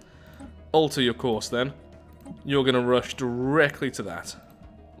alter your course then. You're going to rush directly to that.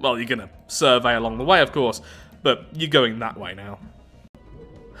 Well, you're going to survey along the way, of course, but you're going that way now.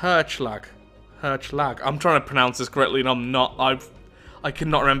 Hirschlag. Hirschlag. I'm trying to pronounce this correctly, and I'm not. I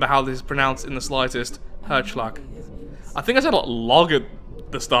cannot remember how this is pronounced in the slightest. Hirschlag. I think I said like log at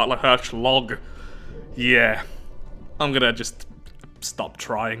the start, like Hirschlog. Yeah. I'm going to just stop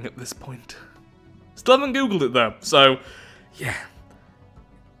trying at this point. Still haven't googled it though, so yeah.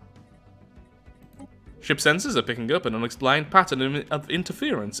 Ship sensors are picking up an unexplained pattern of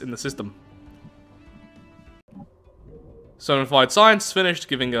interference in the system. Sonified science finished,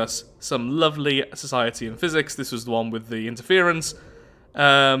 giving us some lovely society and physics. This was the one with the interference.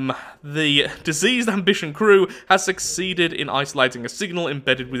 The diseased ambition crew has succeeded in isolating a signal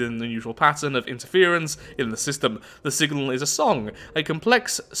embedded within the usual pattern of interference in the system. The signal is a song, a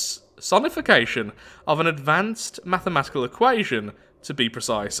complex sonification of an advanced mathematical equation, to be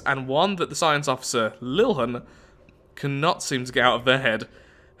precise, and one that the science officer, Lilhan, cannot seem to get out of their head.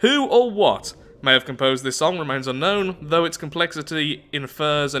 Who or what may have composed this song remains unknown, though its complexity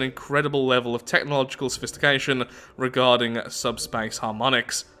infers an incredible level of technological sophistication regarding subspace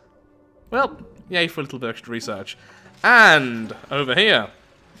harmonics. Well, yay for a little bit of extra research. And over here,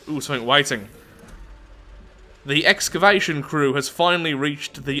 ooh, something waiting. The excavation crew has finally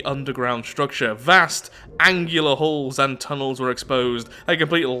reached the underground structure. Vast, angular halls and tunnels were exposed. A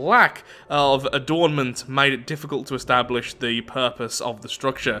complete lack of adornment made it difficult to establish the purpose of the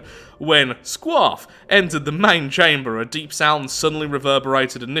structure. When Squaff entered the main chamber, a deep sound suddenly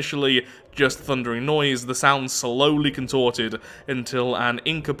reverberated. Initially just thundering noise, the sound slowly contorted until an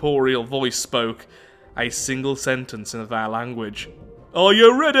incorporeal voice spoke a single sentence in their language. "Are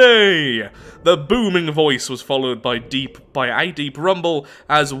you ready?" The booming voice was followed by a deep rumble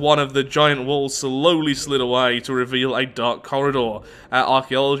as one of the giant walls slowly slid away to reveal a dark corridor. Our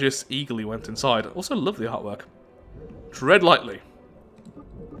archaeologists eagerly went inside. Also love the artwork. Tread lightly.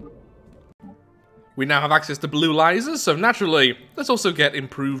 We now have access to blue lasers, so naturally, let's also get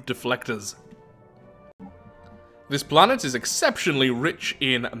improved deflectors. This planet is exceptionally rich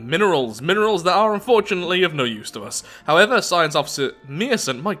in minerals that are unfortunately of no use to us. However, Science Officer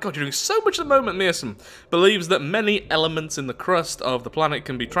Mearson, my god, you're doing so much at the moment, Mearson, believes that many elements in the crust of the planet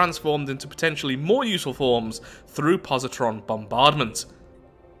can be transformed into potentially more useful forms through positron bombardment.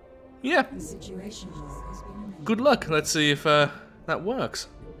 Yeah. Good luck. Let's see if that works.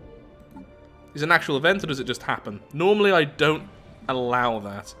 Is it an actual event or does it just happen? Normally I don't allow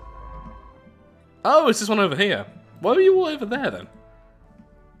that. Oh, it's this one over here. Why were you all over there, then?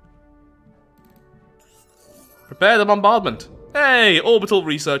 Prepare the bombardment. Hey, orbital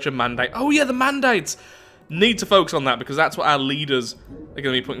researcher mandate. Oh, yeah, the mandates. Need to focus on that because that's what our leaders are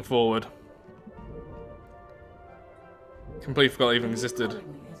going to be putting forward. Completely forgot it even existed.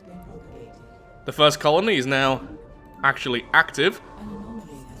 The first colony is now actually active.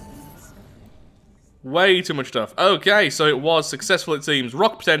 Way too much stuff. Okay, so it was successful, it seems.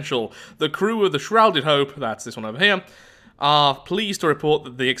 Rock potential. The crew of the Shrouded Hope, that's this one over here, are pleased to report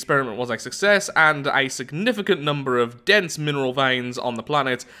that the experiment was a success and a significant number of dense mineral veins on the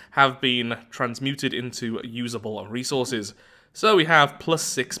planet have been transmuted into usable resources. So we have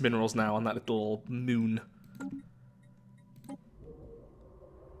 +6 minerals now on that little moon.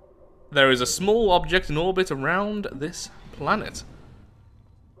 There is a small object in orbit around this planet.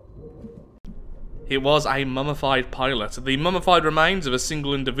 It was a mummified pilot. The mummified remains of a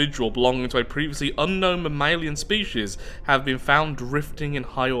single individual belonging to a previously unknown mammalian species have been found drifting in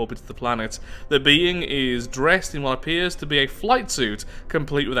high orbit of the planet. The being is dressed in what appears to be a flight suit,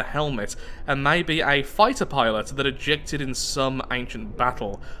 complete with a helmet, and may be a fighter pilot that ejected in some ancient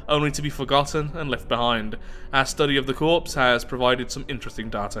battle, only to be forgotten and left behind. Our study of the corpse has provided some interesting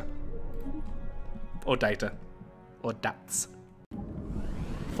data. Or data. Or dats.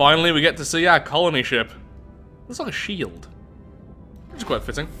 Finally, we get to see our colony ship. Looks like a shield. Which is quite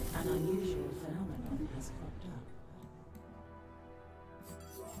fitting. An unusual phenomenon has cropped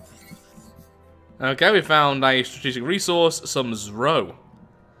up. Okay, we found a strategic resource, some Zro.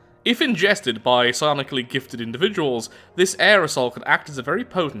 If ingested by psionically gifted individuals, this aerosol could act as a very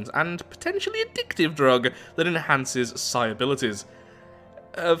potent and potentially addictive drug that enhances psi abilities.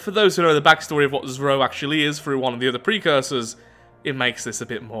 For those who know the backstory of what Zro actually is through one of the other precursors, it makes this a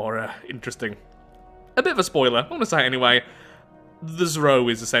bit more interesting. A bit of a spoiler, I'm going to say it anyway. The Zro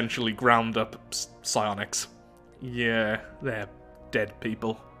is essentially ground up psionics. Yeah, they're dead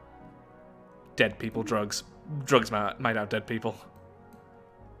people. Dead people drugs. Drugs made out of dead people.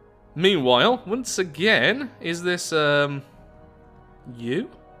 Meanwhile, once again, is this, you?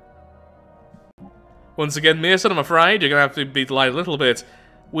 Once again, Mearson, I'm afraid you're going to have to be delayed a little bit.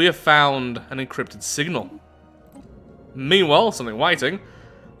 We have found an encrypted signal. Meanwhile, something waiting.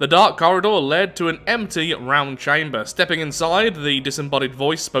 The dark corridor led to an empty round chamber. Stepping inside, the disembodied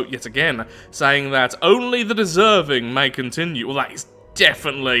voice spoke yet again, saying that only the deserving may continue. Well, that is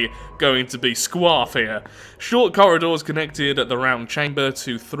definitely going to be Squarf here. Short corridors connected the round chamber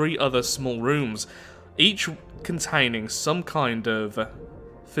to 3 other small rooms, each containing some kind of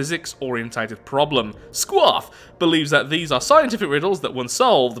physics-orientated problem. Squarf believes that these are scientific riddles that, when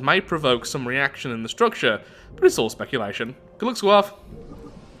solved, may provoke some reaction in the structure, but it's all speculation. Good luck, Squarf.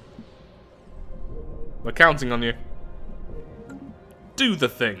 We're counting on you. Do the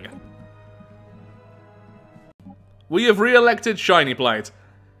thing. We have re-elected Shiny Plate.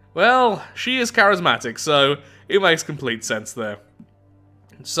 Well, she is charismatic, so it makes complete sense there.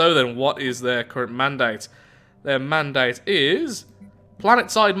 So then, what is their current mandate? Their mandate is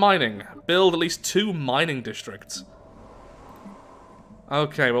planet-side mining. Build at least 2 mining districts.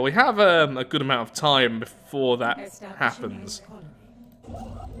 Okay, well we have a good amount of time before that happens.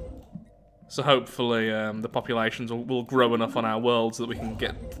 So hopefully the populations will grow enough on our world so that we can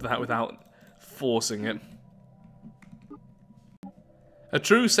get that without forcing it. A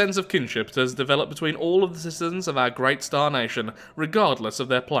true sense of kinship has developed between all of the citizens of our great star nation, regardless of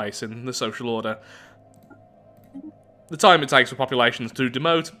their place in the social order. The time it takes for populations to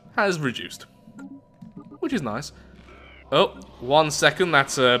demote has reduced, which is nice. Oh, 1 second,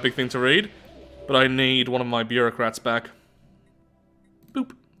 that's a big thing to read, but I need one of my bureaucrats back.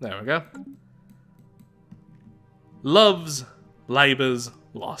 Boop, there we go. Loves, labours,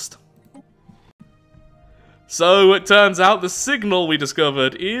 lost. So it turns out the signal we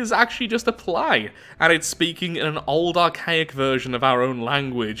discovered is actually just a play, and it's speaking in an old archaic version of our own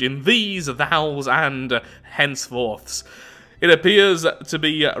language, in these, thous, and henceforths. It appears to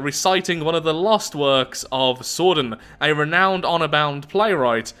be reciting one of the lost works of Sorden, a renowned honour-bound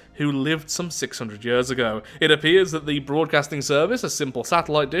playwright who lived some 600 years ago. It appears that the broadcasting service, a simple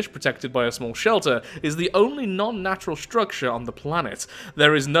satellite dish protected by a small shelter, is the only non-natural structure on the planet.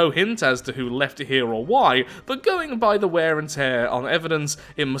 There is no hint as to who left it here or why, but going by the wear and tear on evidence,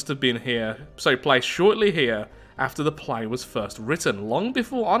 it must have been here, so placed shortly here, after the play was first written, long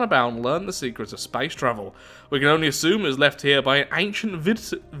before Honourbound learned the secrets of space travel. We can only assume it was left here by ancient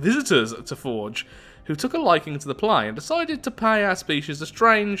visitors to Forge, who took a liking to the play and decided to pay our species a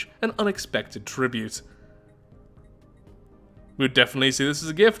strange and unexpected tribute. We'd definitely see this as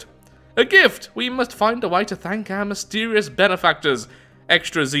a gift. A gift! We must find a way to thank our mysterious benefactors.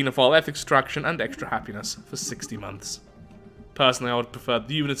 Extra xenophile F extraction and extra happiness for 60 months. Personally, I would prefer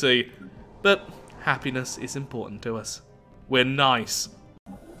the Unity, but happiness is important to us. We're nice.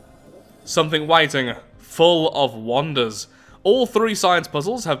 Something waiting, full of wonders. All 3 science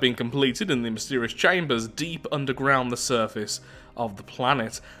puzzles have been completed in the mysterious chambers deep underground the surface of the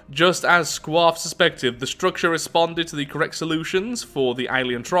planet. Just as Squarf suspected, the structure responded to the correct solutions for the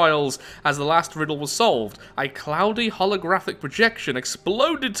alien trials. As the last riddle was solved, a cloudy holographic projection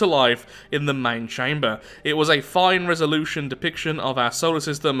exploded to life in the main chamber. It was a fine resolution depiction of our solar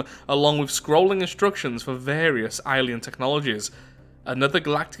system, along with scrolling instructions for various alien technologies. Another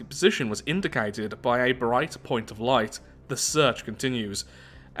galactic position was indicated by a bright point of light. The search continues.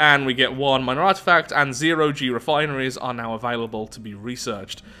 And we get 1 minor artifact, and 0 G refineries are now available to be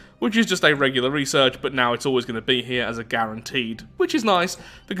researched. Which is just a regular research, but now it's always going to be here as a guaranteed. Which is nice,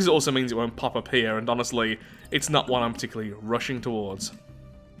 because it also means it won't pop up here, and honestly, it's not one I'm particularly rushing towards.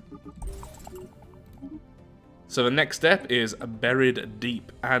 So the next step is Buried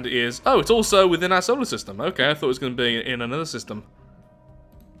Deep, and is... oh, it's also within our solar system. Okay, I thought it was going to be in another system.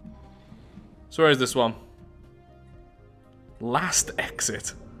 So where is this one? Last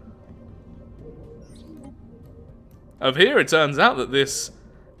exit. Over here, it turns out that this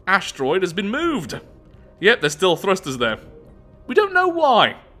asteroid has been moved. Yep, there's still thrusters there. We don't know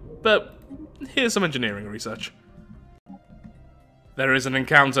why, but here's some engineering research. There is an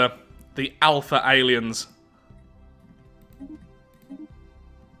encounter. The Alpha Aliens.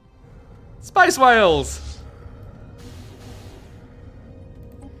 Space whales!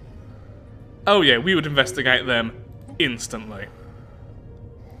 oh yeah, we would investigate them instantly.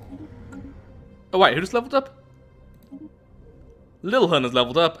 Oh wait, who just leveled up? Lil Hun has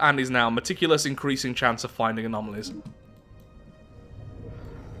leveled up and is now meticulous, increasing chance of finding anomalies.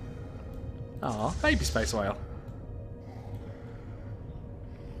 Ah, baby space whale.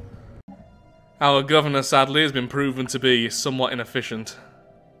 Our governor, sadly, has been proven to be somewhat inefficient.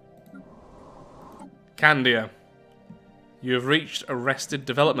 Candia, you have reached arrested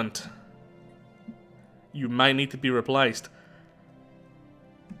development. You may need to be replaced.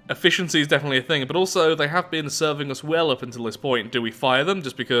 Efficiency is definitely a thing, but also they have been serving us well up until this point. Do we fire them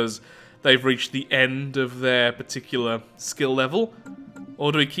just because they've reached the end of their particular skill level?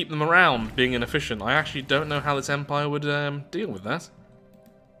 Or do we keep them around, being inefficient? I actually don't know how this Empire would deal with that.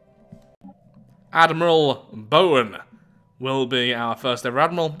 Admiral Bowen will be our first ever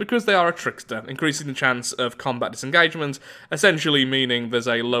Admiral because they are a trickster, increasing the chance of combat disengagement, essentially meaning there's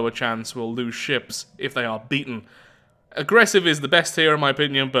a lower chance we'll lose ships if they are beaten. Aggressive is the best here in my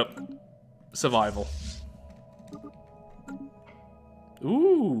opinion, but survival.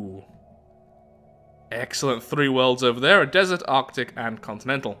 Ooh. Excellent 3 worlds over there, a desert, Arctic, and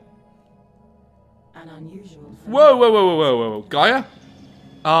continental. An unusual Whoa, whoa, whoa, whoa, whoa, whoa. Gaia?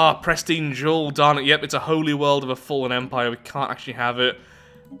 Ah, pristine jewel, darn it. Yep, it's a holy world of a fallen empire. We can't actually have it.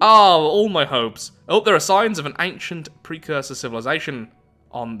 Ah, all my hopes. Oh, there are signs of an ancient precursor civilization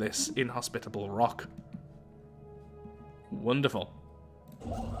on this inhospitable rock. Wonderful.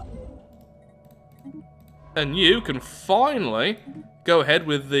 And you can finally go ahead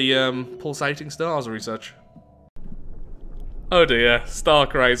with the pulsating stars research. Oh dear, star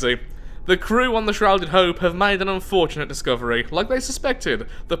crazy. The crew on the Shrouded Hope have made an unfortunate discovery. Like they suspected,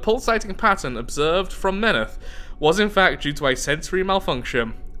 the pulsating pattern observed from Meneth was in fact due to a sensory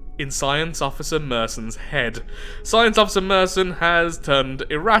malfunction in Science Officer Merson's head. Science Officer Merson has turned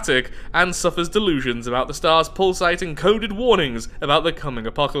erratic and suffers delusions about the stars pulsating coded warnings about the coming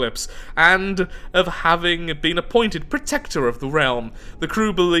apocalypse, and of having been appointed protector of the realm. The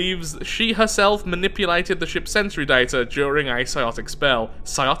crew believes she herself manipulated the ship's sensory data during a psionic spell.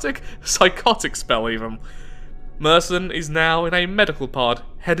 Psionic? Psychotic spell, even. Merson is now in a medical pod,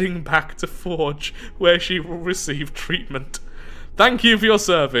 heading back to Forge, where she will receive treatment. Thank you for your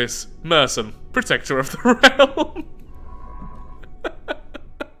service, Merson, protector of the realm.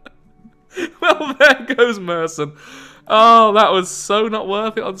 Well, there goes Merson. Oh, that was so not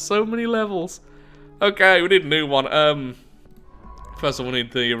worth it on so many levels. Okay, we need a new one. First of all, we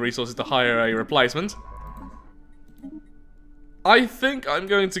need the resources to hire a replacement. I think I'm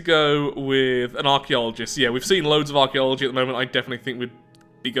going to go with an archaeologist. Yeah, we've seen loads of archaeology at the moment. I definitely think we'd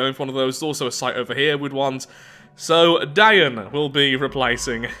be going for one of those. There's also a site over here we'd want. So, Diane will be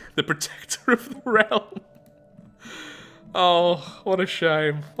replacing the Protector of the Realm. Oh, what a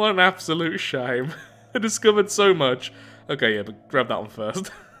shame. What an absolute shame. I discovered so much. Okay, yeah, but grab that one first.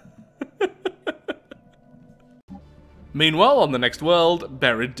 Meanwhile, on the next world,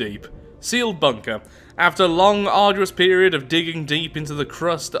 buried deep. Sealed bunker. After a long, arduous period of digging deep into the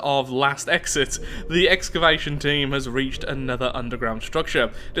crust of Last Exit, the excavation team has reached another underground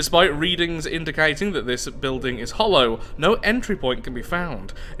structure. Despite readings indicating that this building is hollow, no entry point can be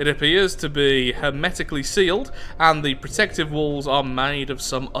found. It appears to be hermetically sealed, and the protective walls are made of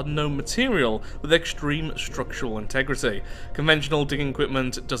some unknown material with extreme structural integrity. Conventional digging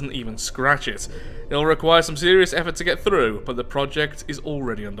equipment doesn't even scratch it. It'll require some serious effort to get through, but the project is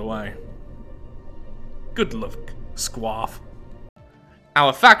already underway. Good luck, Squaff.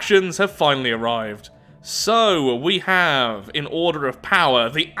 Our factions have finally arrived. So, we have, in order of power,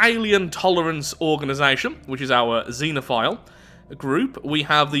 the Alien Tolerance Organization, which is our xenophile group. We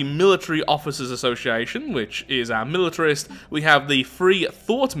have the Military Officers Association, which is our militarist. We have the Free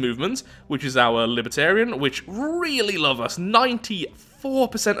Thought Movement, which is our libertarian, which really love us.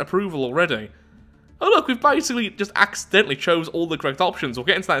 94% approval already. Oh look, we've basically just accidentally chose all the correct options. We'll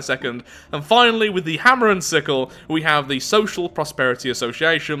get into that in a second. And finally, with the Hammer and Sickle, we have the Social Prosperity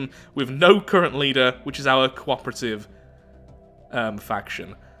Association, with no current leader, which is our cooperative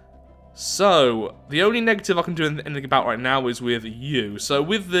faction. So, the only negative I can do anything about right now is with you. So,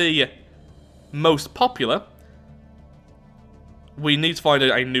 with the most popular, we need to find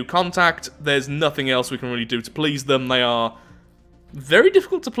a new contact. There's nothing else we can really do to please them. They are very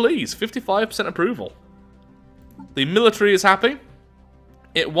difficult to please. 55% approval. The military is happy.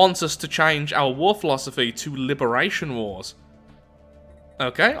 It wants us to change our war philosophy to liberation wars.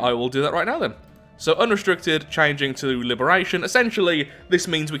 Okay, I will do that right now then. So unrestricted, changing to liberation. Essentially, this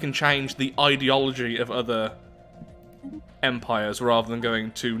means we can change the ideology of other empires rather than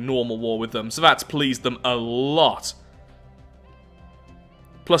going to normal war with them. So that's pleased them a lot.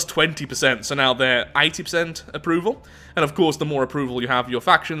 plus 20%, so now they're 80% approval. And of course, the more approval you have of your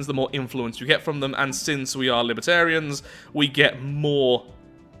factions, the more influence you get from them, and since we are libertarians, we get more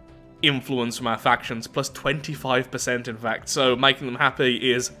influence from our factions, plus 25% in fact, so making them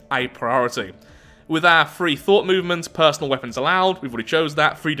happy is a priority. With our free thought movement, personal weapons allowed, we've already chose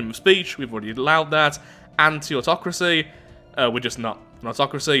that, freedom of speech, we've already allowed that, anti-autocracy, we're just not an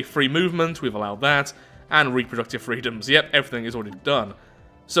autocracy, free movement, we've allowed that, and reproductive freedoms, yep, everything is already done.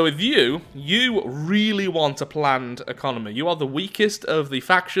 So with you really want a planned economy. You are the weakest of the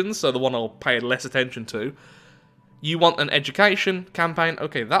factions, so the one I'll pay less attention to. You want an education campaign,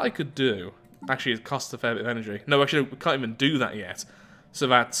 okay, that I could do. Actually, it costs a fair bit of energy. No, actually, we can't even do that yet. So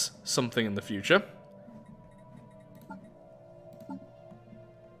that's something in the future.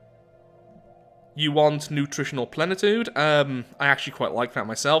 You want nutritional plenitude. I actually quite like that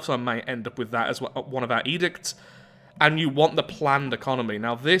myself, so I may end up with that as one of our edicts. And you want the planned economy.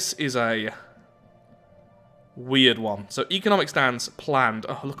 Now, this is a weird one. So, economic stance, planned.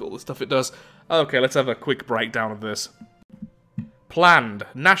 Oh, look at all the stuff it does. Okay, let's have a quick breakdown of this. Planned.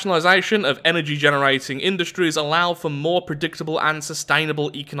 Nationalisation of energy-generating industries allow for more predictable and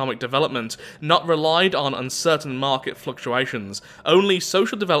sustainable economic development, not relied on uncertain market fluctuations. Only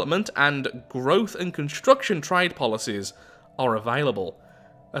social development and growth and construction trade policies are available.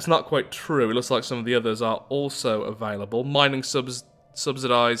 That's not quite true. It looks like some of the others are also available. Mining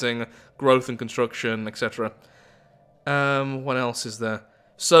subsidising, growth and construction, etc. What else is there?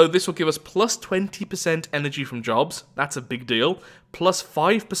 So this will give us plus 20% energy from jobs. That's a big deal. Plus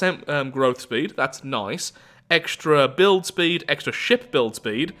 5% growth speed. That's nice. Extra build speed, extra ship build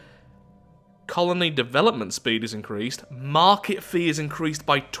speed. Colony development speed is increased. Market fee is increased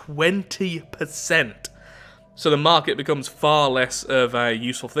by 20%. So the market becomes far less of a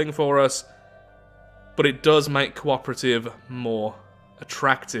useful thing for us. But it does make cooperative more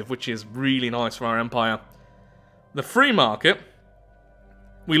attractive, which is really nice for our empire. The free market,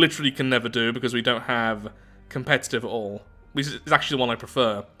 we literally can never do because we don't have competitive at all. Which is actually the one I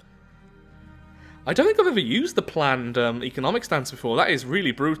prefer. I don't think I've ever used the planned economic stance before. That is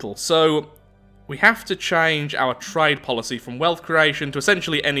really brutal. So we have to change our trade policy from wealth creation to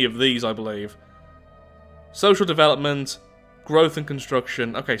essentially any of these, I believe. Social development, growth and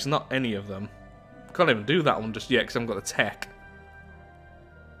construction. Okay, so not any of them. Can't even do that one just yet because I haven't got the tech.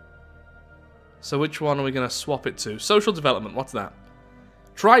 So which one are we going to swap it to? Social development, what's that?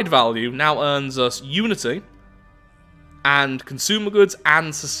 Trade value now earns us unity and consumer goods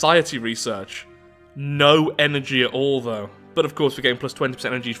and society research. No energy at all though. But of course we're getting plus 20%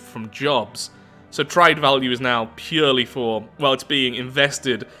 energy from jobs. So trade value is now purely for, well, it's being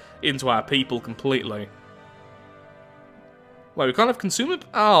invested into our people completely. Wait, we can't have consumer...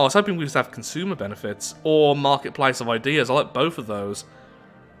 Oh, I was hoping we just have consumer benefits. Or marketplace of ideas. I like both of those.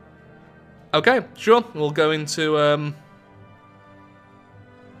 Okay, sure. We'll go into...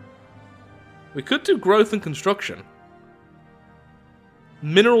 We could do growth and construction.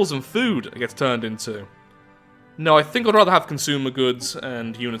 Minerals and food it gets turned into. No, I think I'd rather have consumer goods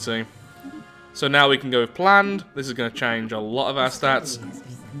and unity. So now we can go with planned. This is going to change a lot of our stats.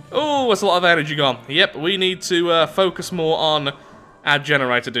 Oh, that's a lot of energy gone. Yep, we need to focus more on our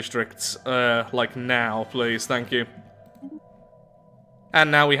generator districts. Like now, please. Thank you.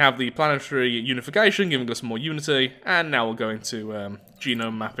 And now we have the planetary unification, giving us more unity. And now we'll go into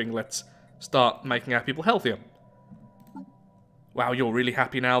genome mapping. Let's start making our people healthier. Wow, you're really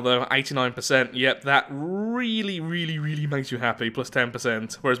happy now, though. 89%. Yep, that really, really, really makes you happy. Plus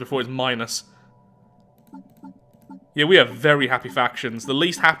 10%, whereas before it's minus. Yeah, we have very happy factions. The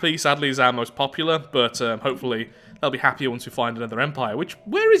least happy, sadly, is our most popular, but hopefully they'll be happier once we find another empire.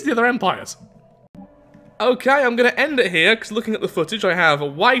 Where is the other empires? Okay, I'm going to end it here, because looking at the footage, I have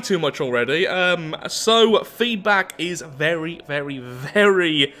way too much already. So, feedback is very, very,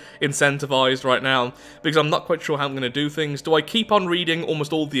 very incentivized right now, because I'm not quite sure how I'm going to do things. Do I keep on reading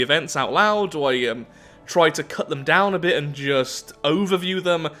almost all the events out loud? Do I try to cut them down a bit and just overview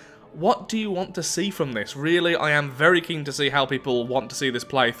them? What do you want to see from this? Really, I am very keen to see how people want to see this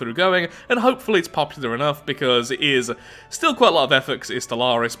playthrough going, and hopefully it's popular enough, because it is still quite a lot of effort because it's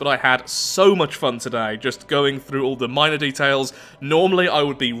Stellaris, but I had so much fun today just going through all the minor details. Normally I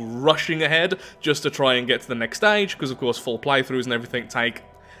would be rushing ahead just to try and get to the next stage, because of course full playthroughs and everything take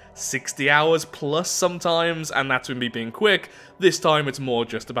 60 hours plus sometimes, and that's with me being quick. This time it's more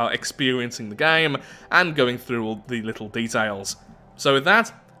just about experiencing the game and going through all the little details. So with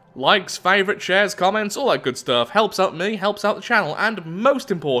that, likes, favourites, shares, comments, all that good stuff helps out me, helps out the channel, and most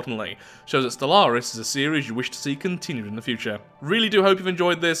importantly, shows that Stellaris is a series you wish to see continued in the future. Really do hope you've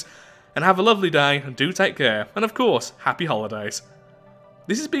enjoyed this, and have a lovely day, and do take care, and of course, happy holidays.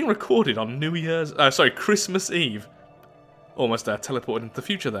 This is being recorded on Christmas Eve. Almost teleported into the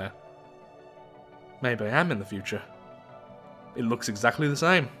future there. Maybe I am in the future. It looks exactly the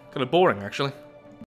same. Kind of boring, actually.